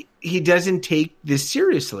he doesn't take this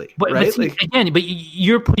seriously, right? But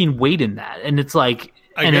you're putting weight in that, and it's like,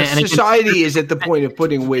 society is at the point of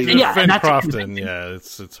putting weight. And Crofton,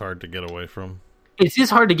 it's hard to get away from. It is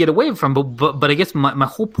hard to get away from, but I guess my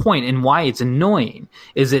whole point and why it's annoying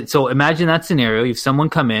is that, so imagine that scenario: you have someone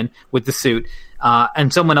come in with the suit.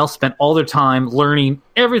 And someone else spent all their time learning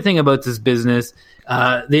everything about this business.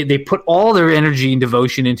 They put all their energy and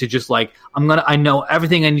devotion into just like, I know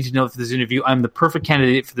everything I need to know for this interview. I'm the perfect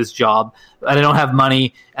candidate for this job. And I don't have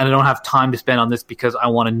money and I don't have time to spend on this because I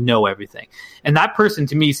want to know everything. And that person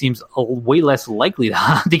to me seems way less likely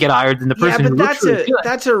to get hired than the person who looks really good.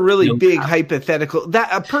 That's a really big hypothetical. That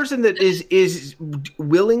a person that is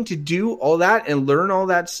willing to do all that and learn all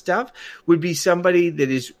that stuff would be somebody that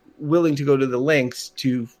is willing to go to the lengths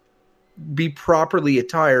to be properly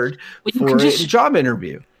attired for a job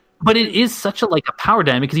interview. But it is such a power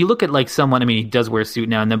dynamic, because you look at like someone, I mean, he does wear a suit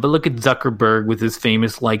now and then, but look at Zuckerberg with his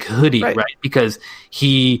famous like hoodie, right? Because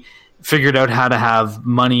he figured out how to have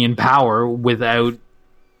money and power without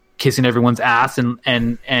kissing everyone's ass, and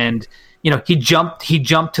he jumped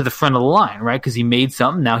to the front of the line, right? Because he made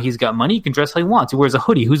something. Now he's got money. He can dress how he wants. He wears a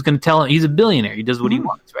hoodie. Who's going to tell him? He's a billionaire. He does what he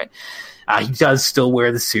wants, right? He does still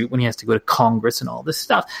wear the suit when he has to go to Congress and all this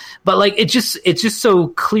stuff. But like, it's just so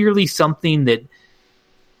clearly something that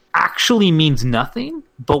actually means nothing,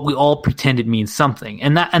 but we all pretend it means something.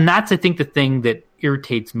 And that's, I think, the thing that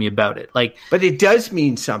irritates me about it. Like, but it does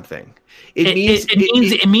mean something. It means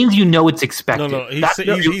it's expected. No,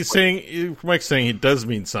 he's saying, Mike's saying it does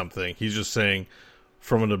mean something. He's just saying,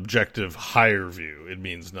 from an objective higher view, it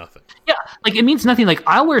means nothing. Yeah, like it means nothing. Like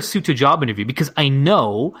I'll wear a suit to a job interview because I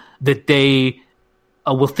know that they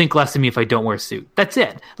will think less of me if I don't wear a suit. That's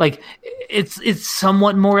it. Like it's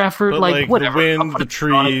somewhat more effort. But like whatever. The wind, the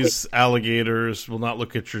trees, alligators will not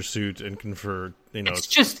look at your suit and confer.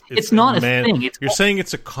 It's not a thing. You're saying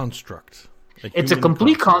it's a construct. It's a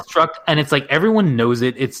complete construct, and it's like everyone knows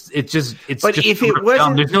it. It's just. But just if it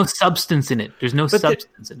wasn't, there's no substance in it. There's no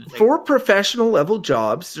substance in it. For professional level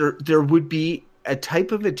jobs, there would be a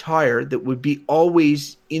type of attire that would be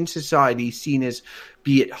always in society seen as,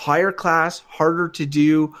 be it higher class, harder to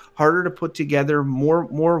do, harder to put together,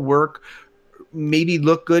 more work, maybe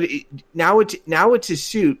look good. Now it's a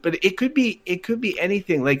suit, but it could be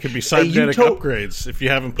anything. Like it could be cybernetic upgrades if you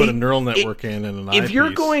haven't put a neural network in and an eyepiece.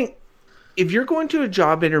 If you're going to a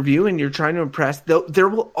job interview and you're trying to impress, there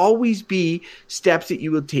will always be steps that you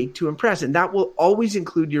will take to impress, and that will always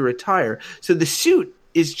include your attire. So the suit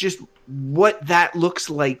is just what that looks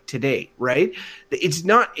like today, right? It's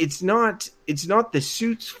not the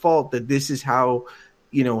suit's fault that this is how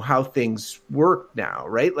things work now,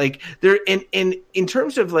 right? Like there, and in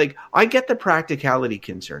terms of like, I get the practicality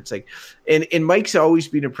concerns, like, and Mike's always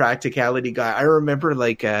been a practicality guy. I remember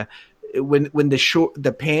like when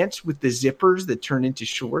the pants with the zippers that turn into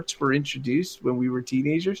shorts were introduced when we were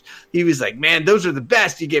teenagers. He was like, "Man, those are the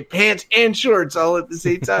best. You get pants and shorts all at the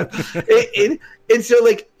same time." and so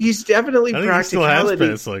like he's definitely I think practicality. He still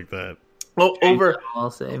has pants like that. Well, over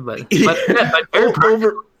I'll say, but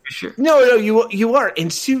over. Sure. No, you are.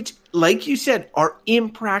 And suits, like you said, are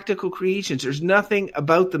impractical creations. There's nothing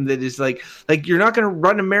about them that is like you're not going to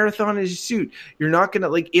run a marathon in a suit. You're not going to,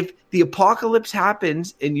 like, if the apocalypse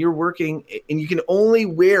happens and you're working and you can only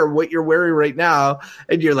wear what you're wearing right now,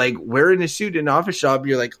 and you're like wearing a suit in an office shop,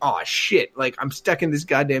 you're like, oh shit, like I'm stuck in this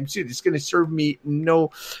goddamn suit. It's going to serve me no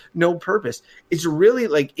purpose. It's really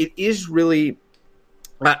like, it is really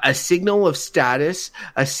a signal of status,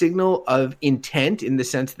 a signal of intent, in the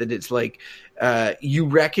sense that it's like you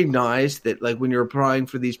recognize that, like, when you're applying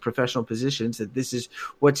for these professional positions, that this is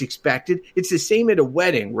what's expected. It's the same at a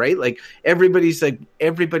wedding, right? Like everybody's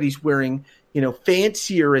wearing,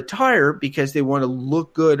 fancier attire because they want to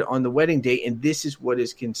look good on the wedding day, and this is what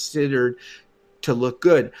is considered to look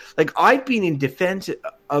good. Like, I've been in defense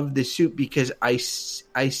of the suit because I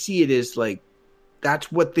see it as like,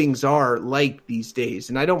 that's what things are like these days.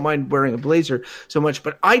 And I don't mind wearing a blazer so much,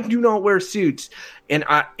 but I do not wear suits. And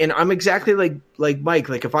I'm exactly like Mike.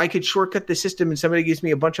 Like, if I could shortcut the system and somebody gives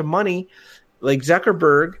me a bunch of money, like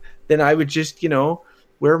Zuckerberg, then I would just,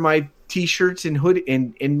 wear my t-shirts and hood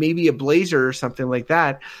and maybe a blazer or something like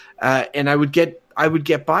that. And I would get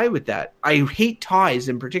by with that. I hate ties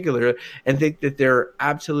in particular and think that they're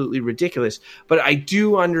absolutely ridiculous, but I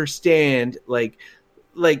do understand, like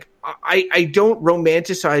I don't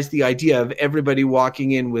romanticize the idea of everybody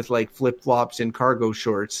walking in with like flip-flops and cargo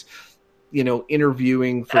shorts,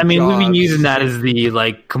 interviewing for jobs. We've been using that as the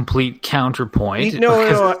like complete counterpoint.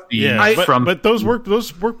 No. But those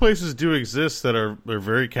workplaces do exist that are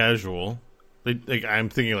very casual. I'm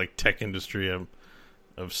thinking like tech industry of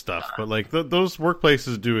stuff, but like those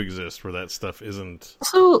workplaces do exist where that stuff isn't.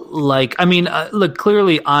 So like, look,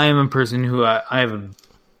 clearly I am a person who I have a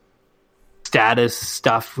status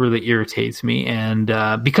stuff really irritates me, and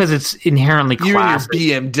because it's inherently classic.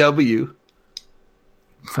 You and your BMW.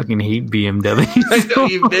 Fucking hate BMW. I know,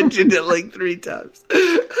 you mentioned it like 3 times.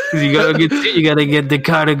 You gotta get the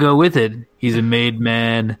car to go with it. He's a made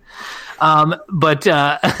man. But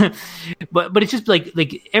it's just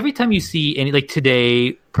like every time you see any, like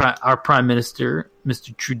today, our Prime Minister,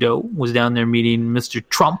 Mr. Trudeau, was down there meeting Mr.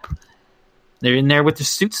 Trump. They're in there with their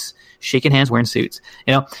suits, shaking hands, wearing suits,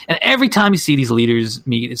 and every time you see these leaders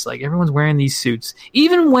meet, it's like everyone's wearing these suits,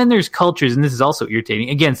 even when there's cultures, and this is also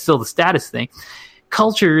irritating. Again, still the status thing.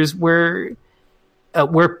 Cultures where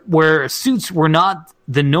suits were not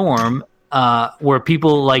the norm, where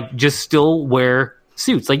people like just still wear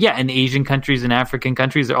suits. Like, yeah, in Asian countries and African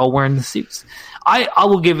countries, they're all wearing the suits. I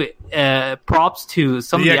will give props to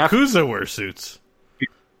some the of the Yakuza wear suits.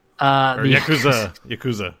 Yakuza.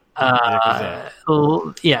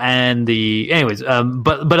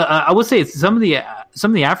 But I would say some of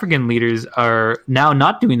the African leaders are now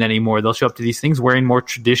not doing that anymore. They'll show up to these things wearing more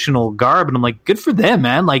traditional garb, and I'm like, good for them,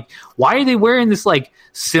 man. Like, why are they wearing this like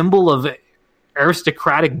symbol of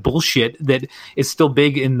aristocratic bullshit that is still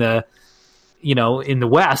big in the in the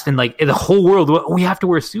West, and like in the whole world, we have to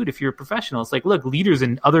wear a suit if you're a professional. It's like, look, leaders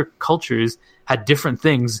in other cultures had different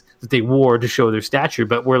things that they wore to show their stature,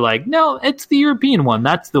 but we're like, no, it's the European one.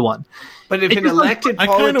 That's the one. But if an elected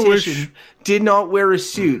politician did not wear a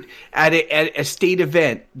suit at a state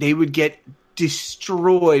event, they would get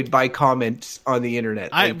destroyed by comments on the internet.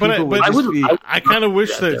 I kind of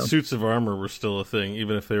wish that suits of armor were still a thing,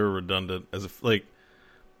 even if they were redundant. As if like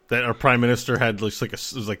that our prime minister had just like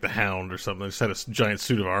it was like the Hound or something. They just had a giant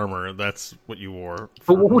suit of armor, and that's what you wore.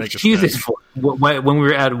 But what would you use this for? When we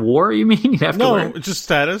were at war, you mean? You'd have to wear it? It's just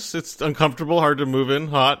status. It's uncomfortable, hard to move in,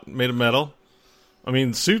 hot, made of metal. I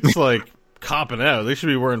mean, suits like copping out. They should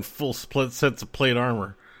be wearing full split sets of plate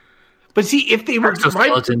armor. But see, if they were at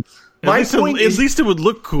least it would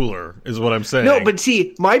look cooler, is what I'm saying. No, but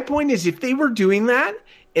see, my point is, if they were doing that,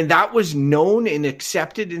 and that was known and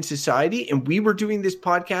accepted in society, and we were doing this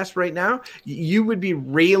podcast right now, you would be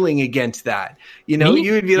railing against that. You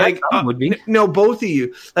would be like, no, both of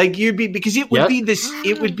you. Like, you'd be, because it would be this,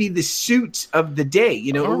 it would be the suits of the day.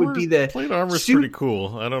 It would be the plate armor's pretty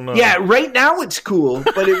cool. I don't know. Yeah, right now it's cool,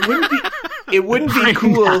 but it wouldn't be. It wouldn't be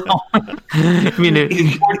cool. I mean, in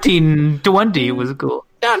 1420, it was cool.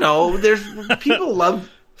 No, there's people love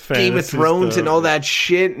Game of Thrones stuff and all that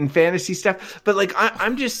shit and fantasy stuff, but like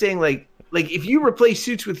I'm just saying, like like if you replace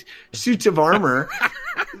suits with suits of armor,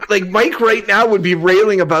 like Mike right now would be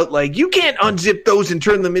railing about like you can't unzip those and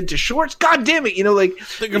turn them into shorts. God damn it, like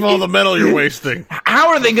think of all the metal you're wasting. How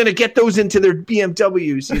are they going to get those into their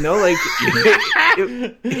BMWs? Like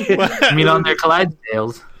I mean, on their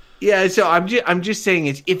Clydesdales. Yeah, so I'm just saying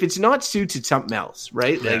if it's not suits, it's something else,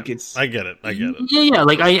 right? Yeah, like it's. I get it. Yeah.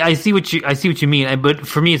 Like I see what you mean, but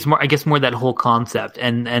for me, it's more. I guess more that whole concept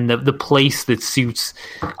and the place that suits.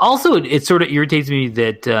 Also, it sort of irritates me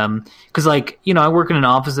that because I work in an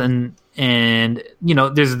office and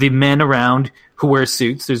there's the men around who wear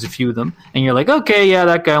suits. There's a few of them, and you're like, okay, yeah,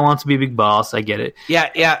 that guy wants to be a big boss. I get it.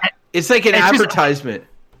 Yeah. It's like an advertisement.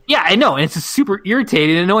 Yeah, I know, and it's a super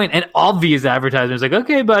irritating, annoying, and obvious advertisement. It's like,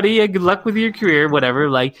 okay, buddy, good luck with your career, whatever.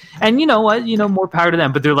 Like, and you know what? More power to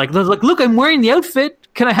them. But they're like, look, I'm wearing the outfit.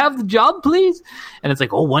 Can I have the job, please? And it's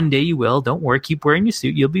like, oh, one day you will. Don't worry, keep wearing your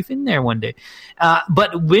suit. You'll be in there one day.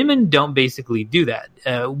 But women don't basically do that.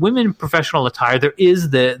 Women in professional attire, there is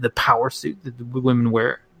the power suit that the women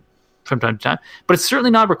wear from time to time, but it's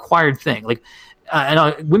certainly not a required thing. Like.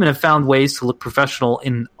 Women have found ways to look professional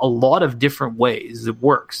in a lot of different ways. It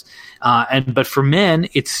works, but for men,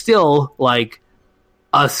 it's still like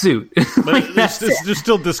a suit. But there's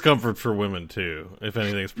still discomfort for women too. If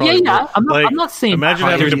anything, it's probably I'm not saying. Imagine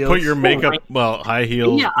having to put your makeup, high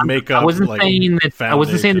heels, makeup. I wasn't saying that. I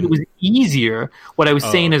wasn't saying that it was easier. What I was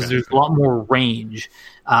saying is there's a lot more range.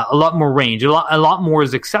 A lot more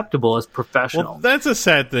is acceptable as professional. Well, that's a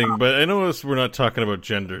sad thing, but I know we're not talking about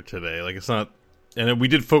gender today. Like it's not. And we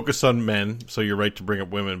did focus on men, so you're right to bring up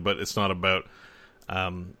women, but it's not about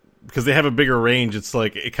because they have a bigger range. It's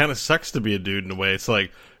like it kind of sucks to be a dude in a way. It's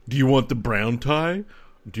like, do you want the brown tie?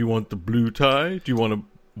 Do you want the blue tie? Do you want a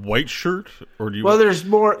white shirt? Or do you? Well, there's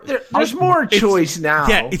more. There's more choice now.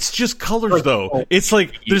 Yeah, it's just colors though. It's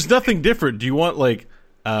like there's nothing different. Do you want like?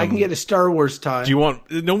 I can get a Star Wars tie. Do you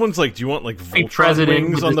want? No one's like. Do you want like Voltron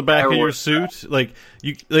wings on the back of your suit? Like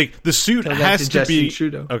you, like the suit has to be.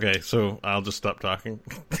 Trudeau. Okay, so I'll just stop talking.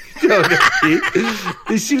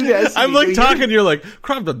 The suit has. I'm like talking. You're like.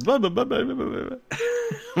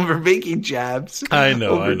 We're making jabs. I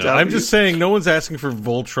know. I'm just saying. No one's asking for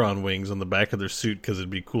Voltron wings on the back of their suit because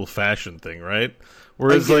it'd be a cool fashion thing, right?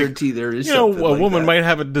 Whereas, I guarantee there is a woman might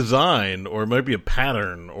have a design, or it might be a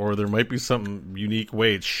pattern, or there might be some unique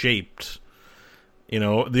way it's shaped.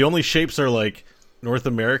 The only shapes are like North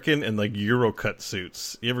American and like Euro cut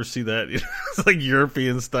suits. You ever see that? It's like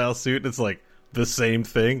European style suit. It's like the same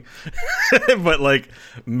thing, but like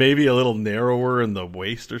maybe a little narrower in the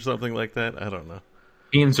waist or something like that. I don't know.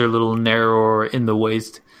 Jeans are a little narrower in the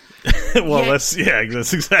waist. Well, that's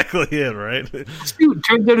exactly it, right? Shoot,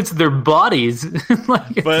 turns out it's their bodies.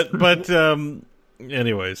 but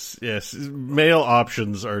anyways, yes, male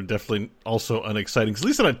options are definitely also unexciting. At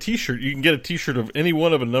least on a T-shirt, you can get a T-shirt of any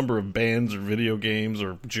one of a number of bands or video games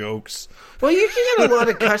or jokes. Well, you can get a lot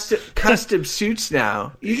of custom suits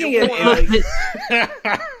now. You can get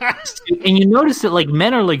and you notice that like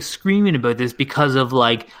men are like screaming about this because of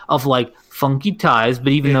funky ties, but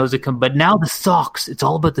even those that come. But now the socks, it's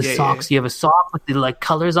all about the socks. Yeah. You have a sock with the like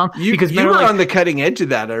colors on. Because you were on the cutting edge of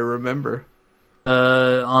that. I remember.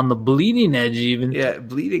 On the bleeding edge, even. Yeah,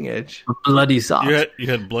 bleeding edge. Bloody socks. You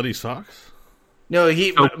had bloody socks? No,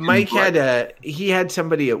 Mike had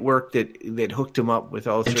somebody at work that hooked him up with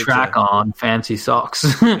all sorts track of on fancy socks.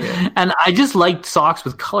 And I just liked socks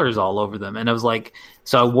with colors all over them, and I was like,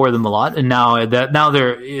 so I wore them a lot, and now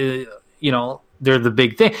they're they're the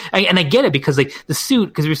big thing. And I get it because like the suit,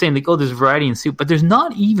 because we were saying like, oh, there's variety in suit, but there's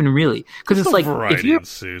not even really, because it's like variety in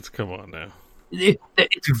suits. Come on now.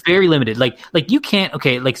 It's very limited. Like you can't.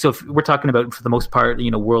 Okay, like so if we're talking about for the most part,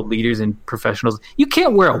 world leaders and professionals, you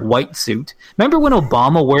can't wear a white suit. Remember when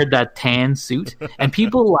Obama wore that tan suit, and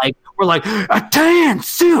people were like a tan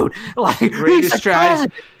suit, like greatest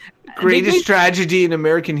tragedy in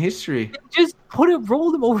American history. Just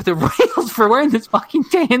rolled him over the rails for wearing this fucking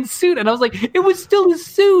tan suit, and I was like, it was still a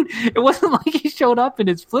suit. It wasn't like he showed up in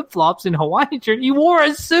his flip flops and Hawaiian shirt. He wore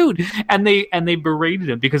a suit, and they berated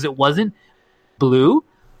him because it wasn't blue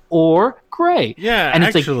or gray. Yeah, and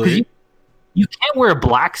it's actually, like you can't wear a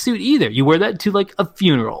black suit either. You wear that to like a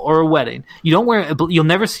funeral or a wedding. You'll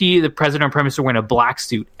never see the president or prime minister wearing a black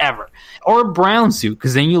suit ever, or a brown suit,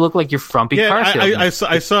 because then you look like you're frumpy car salesman.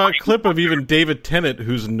 I saw a clip of even David Tennant,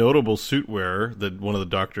 who's a notable suit wearer, one of the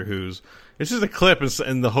Doctor Who's. It's just a clip,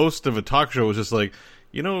 and the host of a talk show was just like,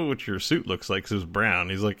 you know what your suit looks like? 'Cause it was brown.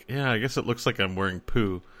 He's like, yeah, I guess it looks like I'm wearing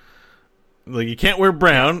poo. Like, you can't wear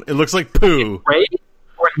brown. It looks like poo. Gray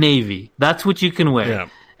or navy. That's what you can wear. Yeah.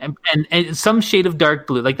 and some shade of dark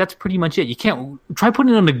blue. Like that's pretty much it. You can't try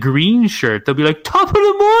putting on a green shirt. They'll be like top of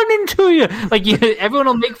the morning to you. Like everyone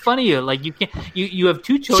will make fun of you. Like you can't. You have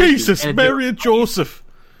two choices. Jesus, Mary and Joseph.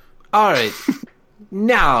 All right,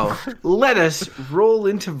 now let us roll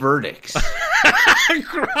into verdicts.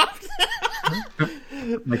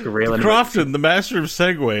 Like a rail Crofton, the master of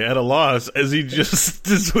segue, at a loss as he just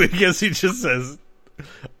this week as he just says.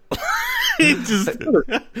 It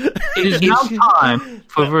is now time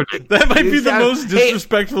for verdict. That might be the most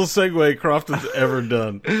disrespectful segue Crofton's ever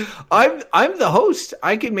done. I'm the host.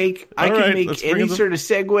 I can make any sort of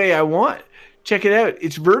segue I want. Check it out.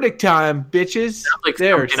 It's verdict time, bitches. Like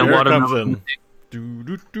there, Here it comes in.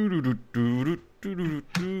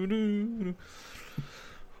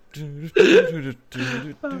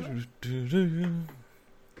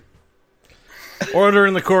 Order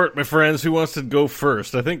in the court, my friends. Who wants to go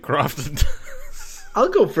first? I think Crofton does. I'll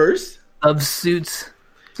go first. Of suits.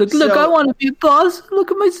 It's like, look, I want to be a boss.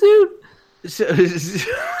 Look at my suit.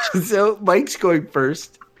 So Mike's going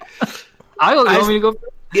first. You want me to go first?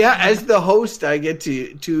 Yeah, as the host, I get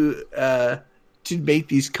to make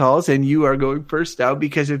these calls, and you are going first now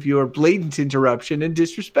because of your blatant interruption and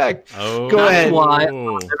disrespect. Oh, go ahead. That's why I'll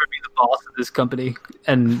never be the boss of this company,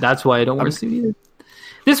 and that's why I don't want to suit either.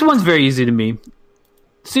 This one's very easy to me.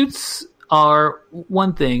 Suits are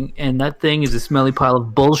one thing, and that thing is a smelly pile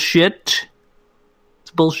of bullshit.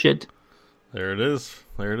 It's bullshit. There it is.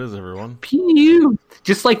 There it is, everyone. Pew!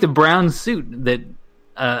 Just like the brown suit that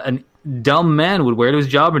a dumb man would wear to his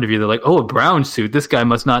job interview. They're like, oh, a brown suit. This guy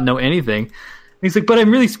must not know anything. And he's like, but I'm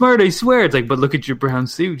really smart, I swear. It's like, but look at your brown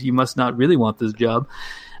suit. You must not really want this job.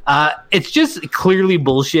 It's just clearly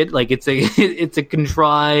bullshit. Like it's a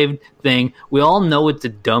contrived thing. We all know it's a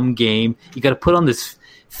dumb game. You got to put on this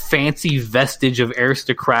fancy vestige of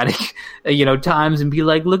aristocratic, times and be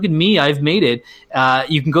like, look at me, I've made it.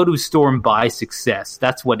 You can go to a store and buy success.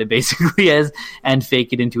 That's what it basically is, and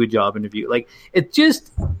fake it into a job interview. Like it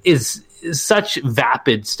just is such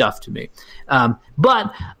vapid stuff to me.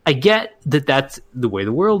 But I get that that's the way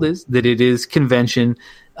the world is, that it is convention.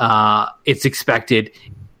 It's expected.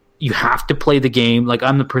 You have to play the game. Like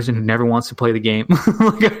I'm the person who never wants to play the game.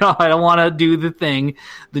 I don't want to do the thing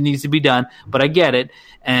that needs to be done, but I get it.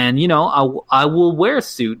 And I will wear a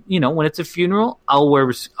suit. When it's a funeral, I'll wear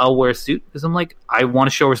a suit because I'm like, I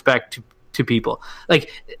want to show respect to people.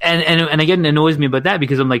 Like, and again, it annoys me about that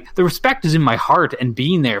because I'm like, the respect is in my heart and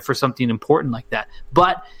being there for something important like that.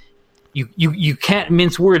 But you can't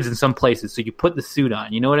mince words in some places, so you put the suit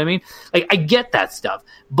on. You know what I mean? Like I get that stuff,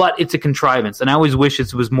 but it's a contrivance, and I always wish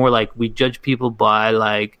it was more like we judge people by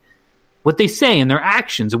like what they say and their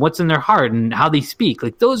actions and what's in their heart and how they speak.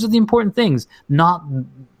 Like those are the important things, not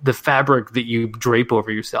the fabric that you drape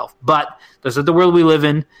over yourself. But that's not the world we live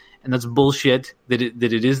in, and that's bullshit that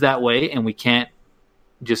it is that way, and we can't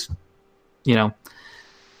just take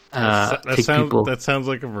people. That sounds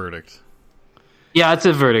like a verdict. Yeah, it's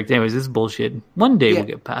a verdict. Anyways, this is bullshit. One day we'll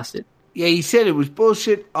get past it. Yeah, he said it was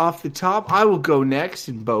bullshit off the top. I will go next,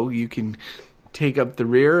 and Bo, you can take up the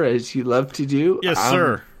rear as you love to do. Yes,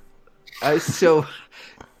 sir. So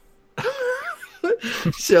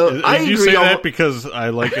Did I you agree say that because I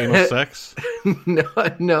like anal sex?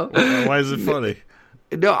 No. Why is it funny?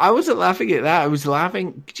 No, I wasn't laughing at that. I was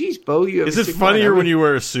laughing. Geez, Bo, you have Is it funnier when you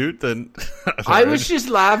wear a suit than? I was just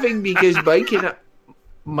laughing because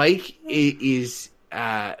Mike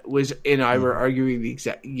was and I were arguing the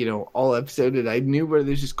exact, all episode, and I knew where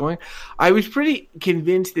this was going. I was pretty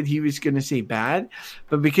convinced that he was going to say bad,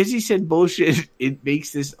 but because he said bullshit, it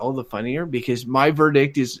makes this all the funnier. Because my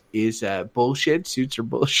verdict is bullshit. Suits are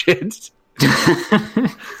bullshit.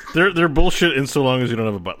 They're bullshit in so long as you don't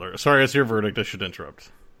have a butler. Sorry, that's your verdict. I should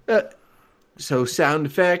interrupt. So sound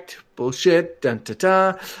effect bullshit. Dun da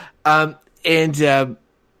da.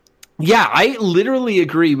 Yeah, I literally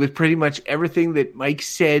agree with pretty much everything that Mike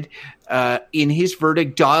said in his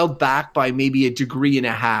verdict, dialed back by maybe a degree and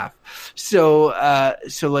a half. So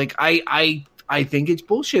like I think it's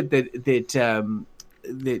bullshit that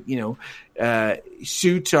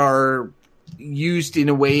suits are used in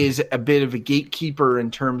a way as a bit of a gatekeeper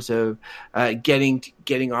in terms of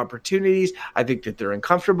getting opportunities. I think that they're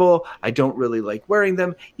uncomfortable. I don't really like wearing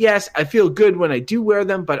them. Yes, I feel good when I do wear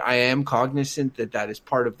them, but I am cognizant that is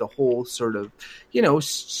part of the whole sort of,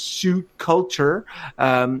 suit culture.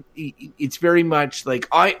 It's very much like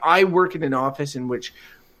I work in an office in which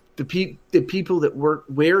the people that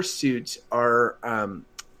wear suits are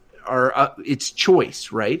it's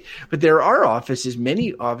choice, right? But there are offices,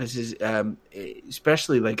 many offices,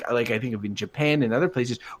 especially like I think of in Japan and other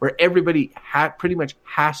places where everybody pretty much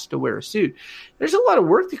has to wear a suit. There's a lot of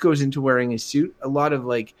work that goes into wearing a suit. A lot of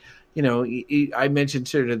like, I mentioned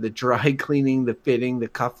sort of the dry cleaning, the fitting, the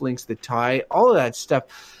cufflinks, the tie, all of that stuff.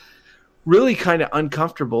 Really kind of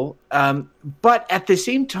uncomfortable. But at the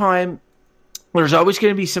same time, there's always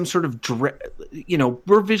going to be some sort of,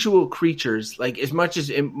 we're visual creatures. Like as much as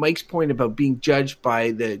Mike's point about being judged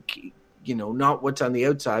by the, not what's on the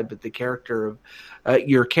outside, but the character of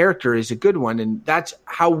your character is a good one. And that's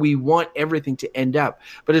how we want everything to end up.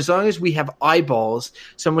 But as long as we have eyeballs,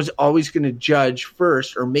 someone's always going to judge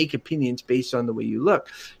first or make opinions based on the way you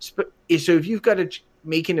look. So if you've got to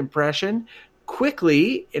make an impression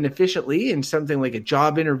quickly and efficiently in something like a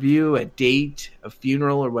job interview, a date, a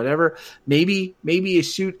funeral, or whatever, maybe a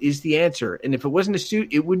suit is the answer. And if it wasn't a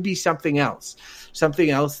suit, it would be something else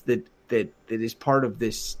that is part of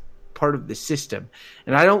this system.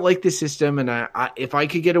 And I don't like the system. And I if I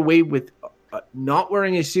could get away with not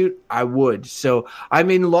wearing a suit, I would. So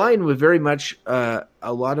I'm in line with very much a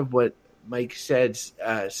lot of what Mike said.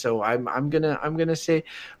 So I'm gonna say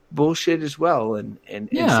bullshit as well, and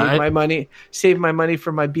save my money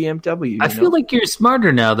for my BMW. I feel like you're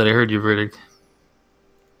smarter now that I heard your verdict.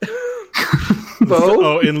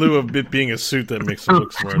 Oh, in lieu of it being a suit that makes it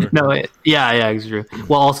look smarter. Yeah, it's true.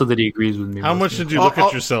 Well, also that he agrees with me. How much did you look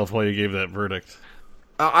at yourself while you gave that verdict?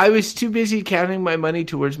 I was too busy counting my money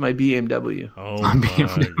towards my BMW. Oh my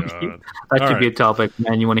God. That should be a topic,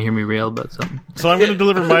 man. You want to hear me rail about something? So I'm going to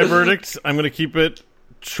deliver my verdict. I'm going to keep it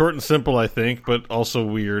short and simple, I think, but also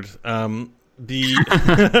weird. I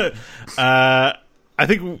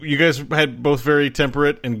think you guys had both very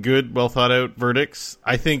temperate and good, well thought out verdicts.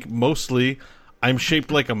 I think mostly I'm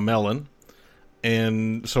shaped like a melon.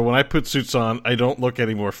 And so when I put suits on, I don't look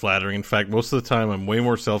any more flattering. In fact, most of the time I'm way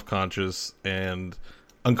more self-conscious and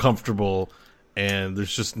uncomfortable, and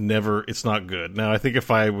there's just it's not good. Now, I think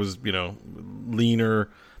if I was, leaner,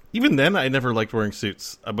 even then I never liked wearing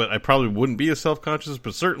suits, but I probably wouldn't be as self-conscious,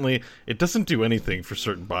 but certainly it doesn't do anything for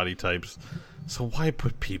certain body types. So why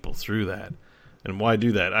put people through that? And why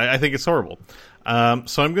do that? I think it's horrible.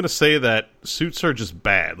 So I'm going to say that suits are just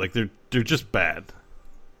bad. Like they're just bad.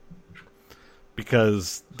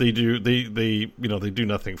 Because they do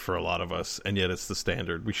nothing for a lot of us, and yet it's the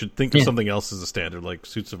standard. We should think of something else as a standard, like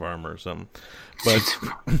suits of armor or something. But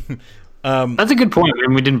that's a good point. I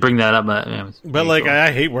mean, we didn't bring that up, but like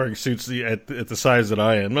I hate wearing suits at the size that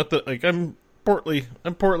I am. Not that like I'm portly.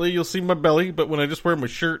 You'll see my belly, but when I just wear my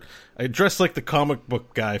shirt, I dress like the comic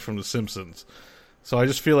book guy from The Simpsons. So I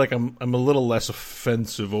just feel like I'm a little less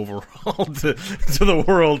offensive overall to the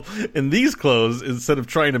world in these clothes, instead of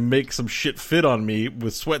trying to make some shit fit on me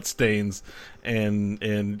with sweat stains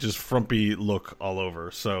and just frumpy look all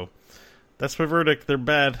over. So that's my verdict. They're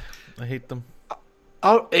bad. I hate them.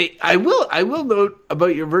 I will note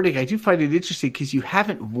about your verdict. I do find it interesting because you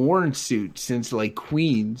haven't worn suits since like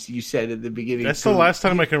Queens. You said at the beginning. That's the last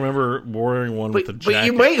time I can remember wearing one with a jacket. But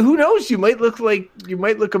you might. Who knows? You might look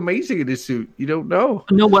amazing in a suit. You don't know.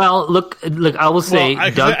 No. Well, look. I will say.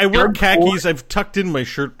 Well, I wear khakis. I've tucked in my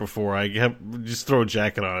shirt before. I just throw a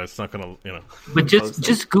jacket on. It's not gonna, But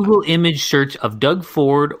just Google image search of Doug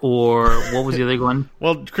Ford, or what was the other one?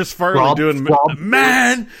 Well, Chris Farley doing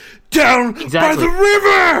Man Down by the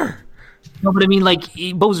river. No, but I mean, like,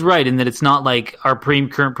 Bo's right in that it's not like our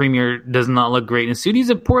current premier does not look great in a suit. He's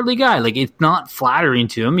a portly guy. Like, it's not flattering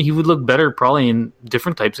to him. He would look better probably in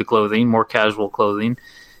different types of clothing, more casual clothing,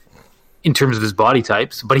 in terms of his body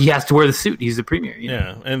types. But he has to wear the suit. He's the premier.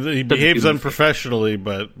 Yeah, and he behaves unprofessionally,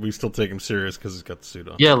 but we still take him serious because he's got the suit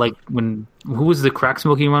on. Yeah, like who was the crack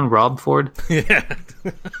smoking one? Rob Ford? Yeah.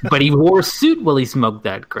 But he wore a suit while he smoked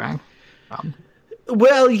that crack.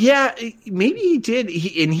 Well, yeah, maybe he did.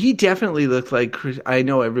 He definitely looked like Chris. I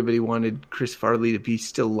know everybody wanted Chris Farley to be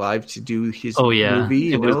still alive to do his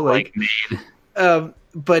movie. But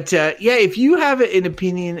if you have an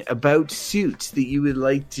opinion about suits that you would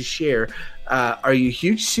like to share, are you a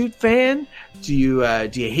huge suit fan? Do you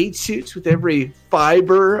hate suits with every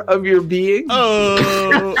fiber of your being?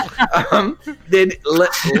 Oh, then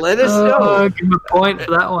let us know. Give him a point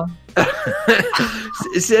for that one.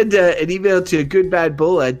 Send an email to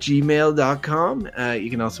goodbadbull@gmail.com. You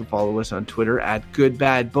can also follow us on Twitter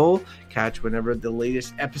 @goodbadbull. catch whenever the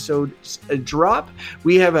latest episodes drop.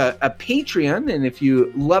 We have a Patreon, and if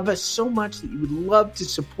you love us so much that you would love to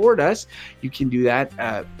support us, you can do that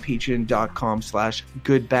at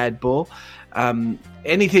patreon.com/goodbadbull.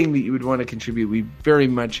 Anything that you would want to contribute, we very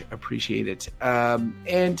much appreciate it.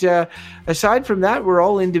 And aside from that, we're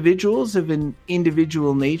all individuals of an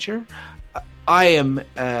individual nature. I am,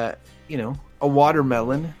 a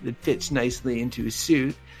watermelon that fits nicely into a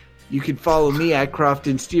suit. You can follow me at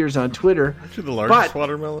Crofton Steers on Twitter. Aren't you the largest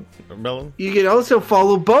watermelon? You can also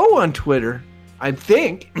follow Bo on Twitter, I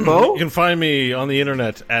think. Bo? You can find me on the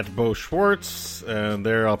internet at Bo Schwartz, and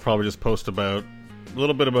there I'll probably just post about a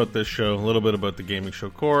little bit about this show, a little bit about the gaming show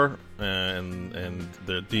Core, and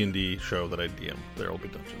the D&D show that I DM. There will be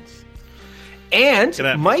dungeons. And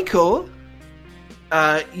Michael,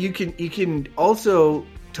 you can also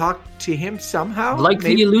talk to him somehow.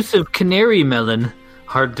 The elusive canary melon.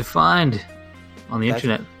 Hard to find on the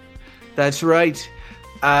internet. That's right.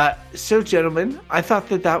 So, gentlemen, I thought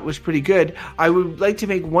that was pretty good. I would like to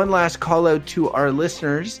make one last call out to our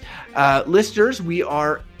listeners. Listeners, we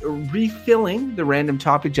are refilling the random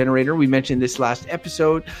topic generator. We mentioned this last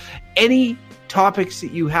episode. Any topics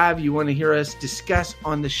that you want to hear us discuss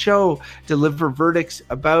on the show, deliver verdicts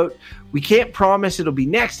about, we can't promise it'll be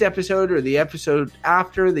next episode or the episode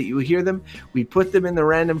after that you will hear them. We put them in the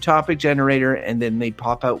random topic generator and then they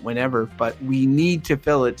pop out whenever, but we need to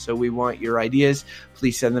fill it, so we want your ideas.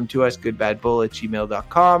 Please send them to us,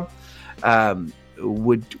 goodbadbull@gmail.com.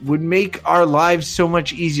 Would make our lives so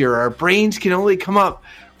much easier. Our brains can only come up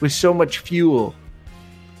with so much fuel.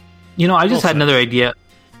 I just had another idea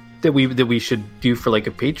that we should do for like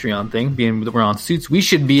a Patreon thing, being that we're on Suits. We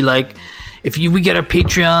should be like, we get our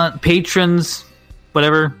patrons,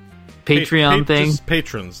 whatever, Patreon thing.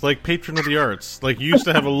 Patrons, like patron of the arts. Like you used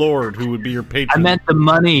to have a lord who would be your patron. I meant the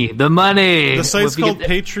money. The site's called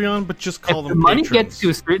Patreon, but just call them patrons. The money gets to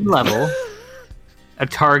a certain level, a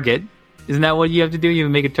target. Isn't that what you have to do? You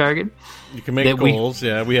make a target? You can make goals.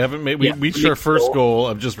 We haven't made. We reached our first goal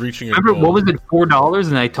of just reaching a goal. What was it? $4,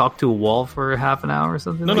 and I talked to a wall for half an hour or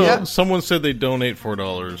something. No. Someone said they donate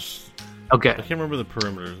 $4. Okay, I can't remember the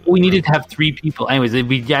perimeter. We needed to have 3 people. Anyways,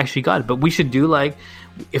 we actually got it, but we should do like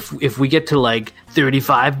if we get to like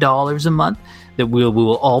 $35 a month, that we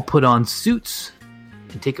will all put on suits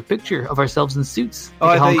and take a picture of ourselves in suits.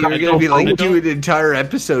 I thought you were going to be like do an entire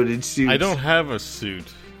episode in suits. I don't have a suit.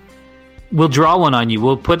 We'll draw one on you.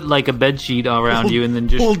 We'll put like a bed sheet around you, and then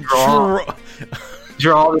just draw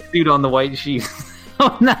the suit on the white sheet.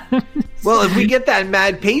 Well, if we get that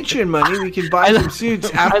mad Patreon money, we can buy some suits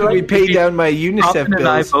after we pay down my UNICEF bills. And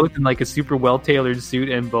I both in like a super well-tailored suit,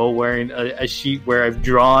 and Bo wearing a sheet where I've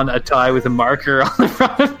drawn a tie with a marker on the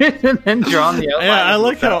front of it, and then drawn the outline. Yeah, I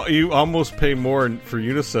like how you almost pay more for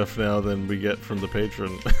UNICEF now than we get from the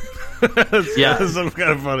patron. There's something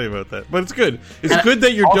kind of funny about that, but it's good. It's good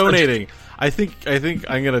that you're donating. I think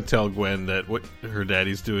I'm gonna tell Gwen that what her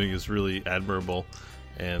daddy's doing is really admirable,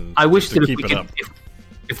 and I wish that keep it up.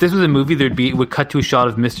 If this was a movie, it would cut to a shot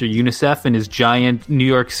of Mr. UNICEF and his giant New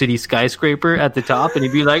York City skyscraper at the top, and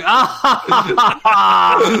he'd be like,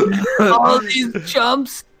 all these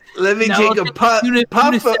chumps. Let me take a puff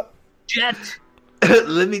of jet.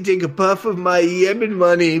 Let me take a puff of my Yemen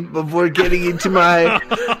money before getting into my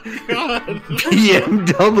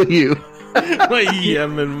BMW. My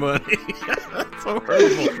Yemen money. That's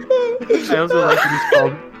horrible. I also like that he's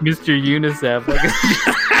called Mr. UNICEF.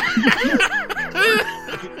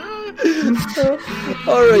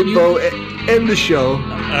 All right, Bo, end the show.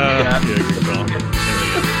 Good call.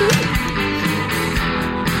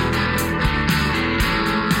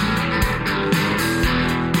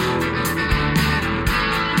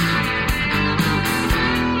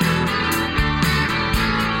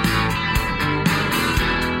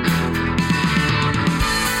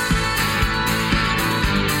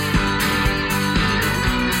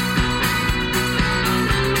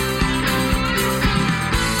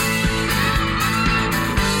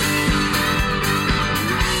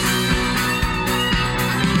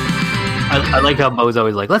 I like how Bo's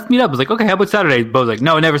always like, let's meet up. I was like, okay, how about Saturday? Bo's like,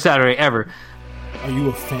 no, never Saturday, ever. Are you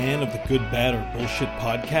a fan of the Good, Bad, or Bullshit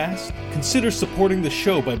podcast? Consider supporting the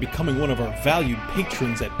show by becoming one of our valued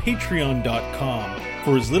patrons at patreon.com.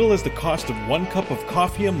 For as little as the cost of 1 cup of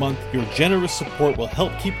coffee a month, your generous support will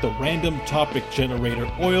help keep the random topic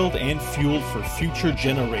generator oiled and fueled for future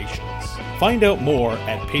generations. Find out more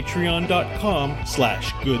at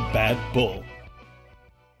patreon.com/goodbadbull.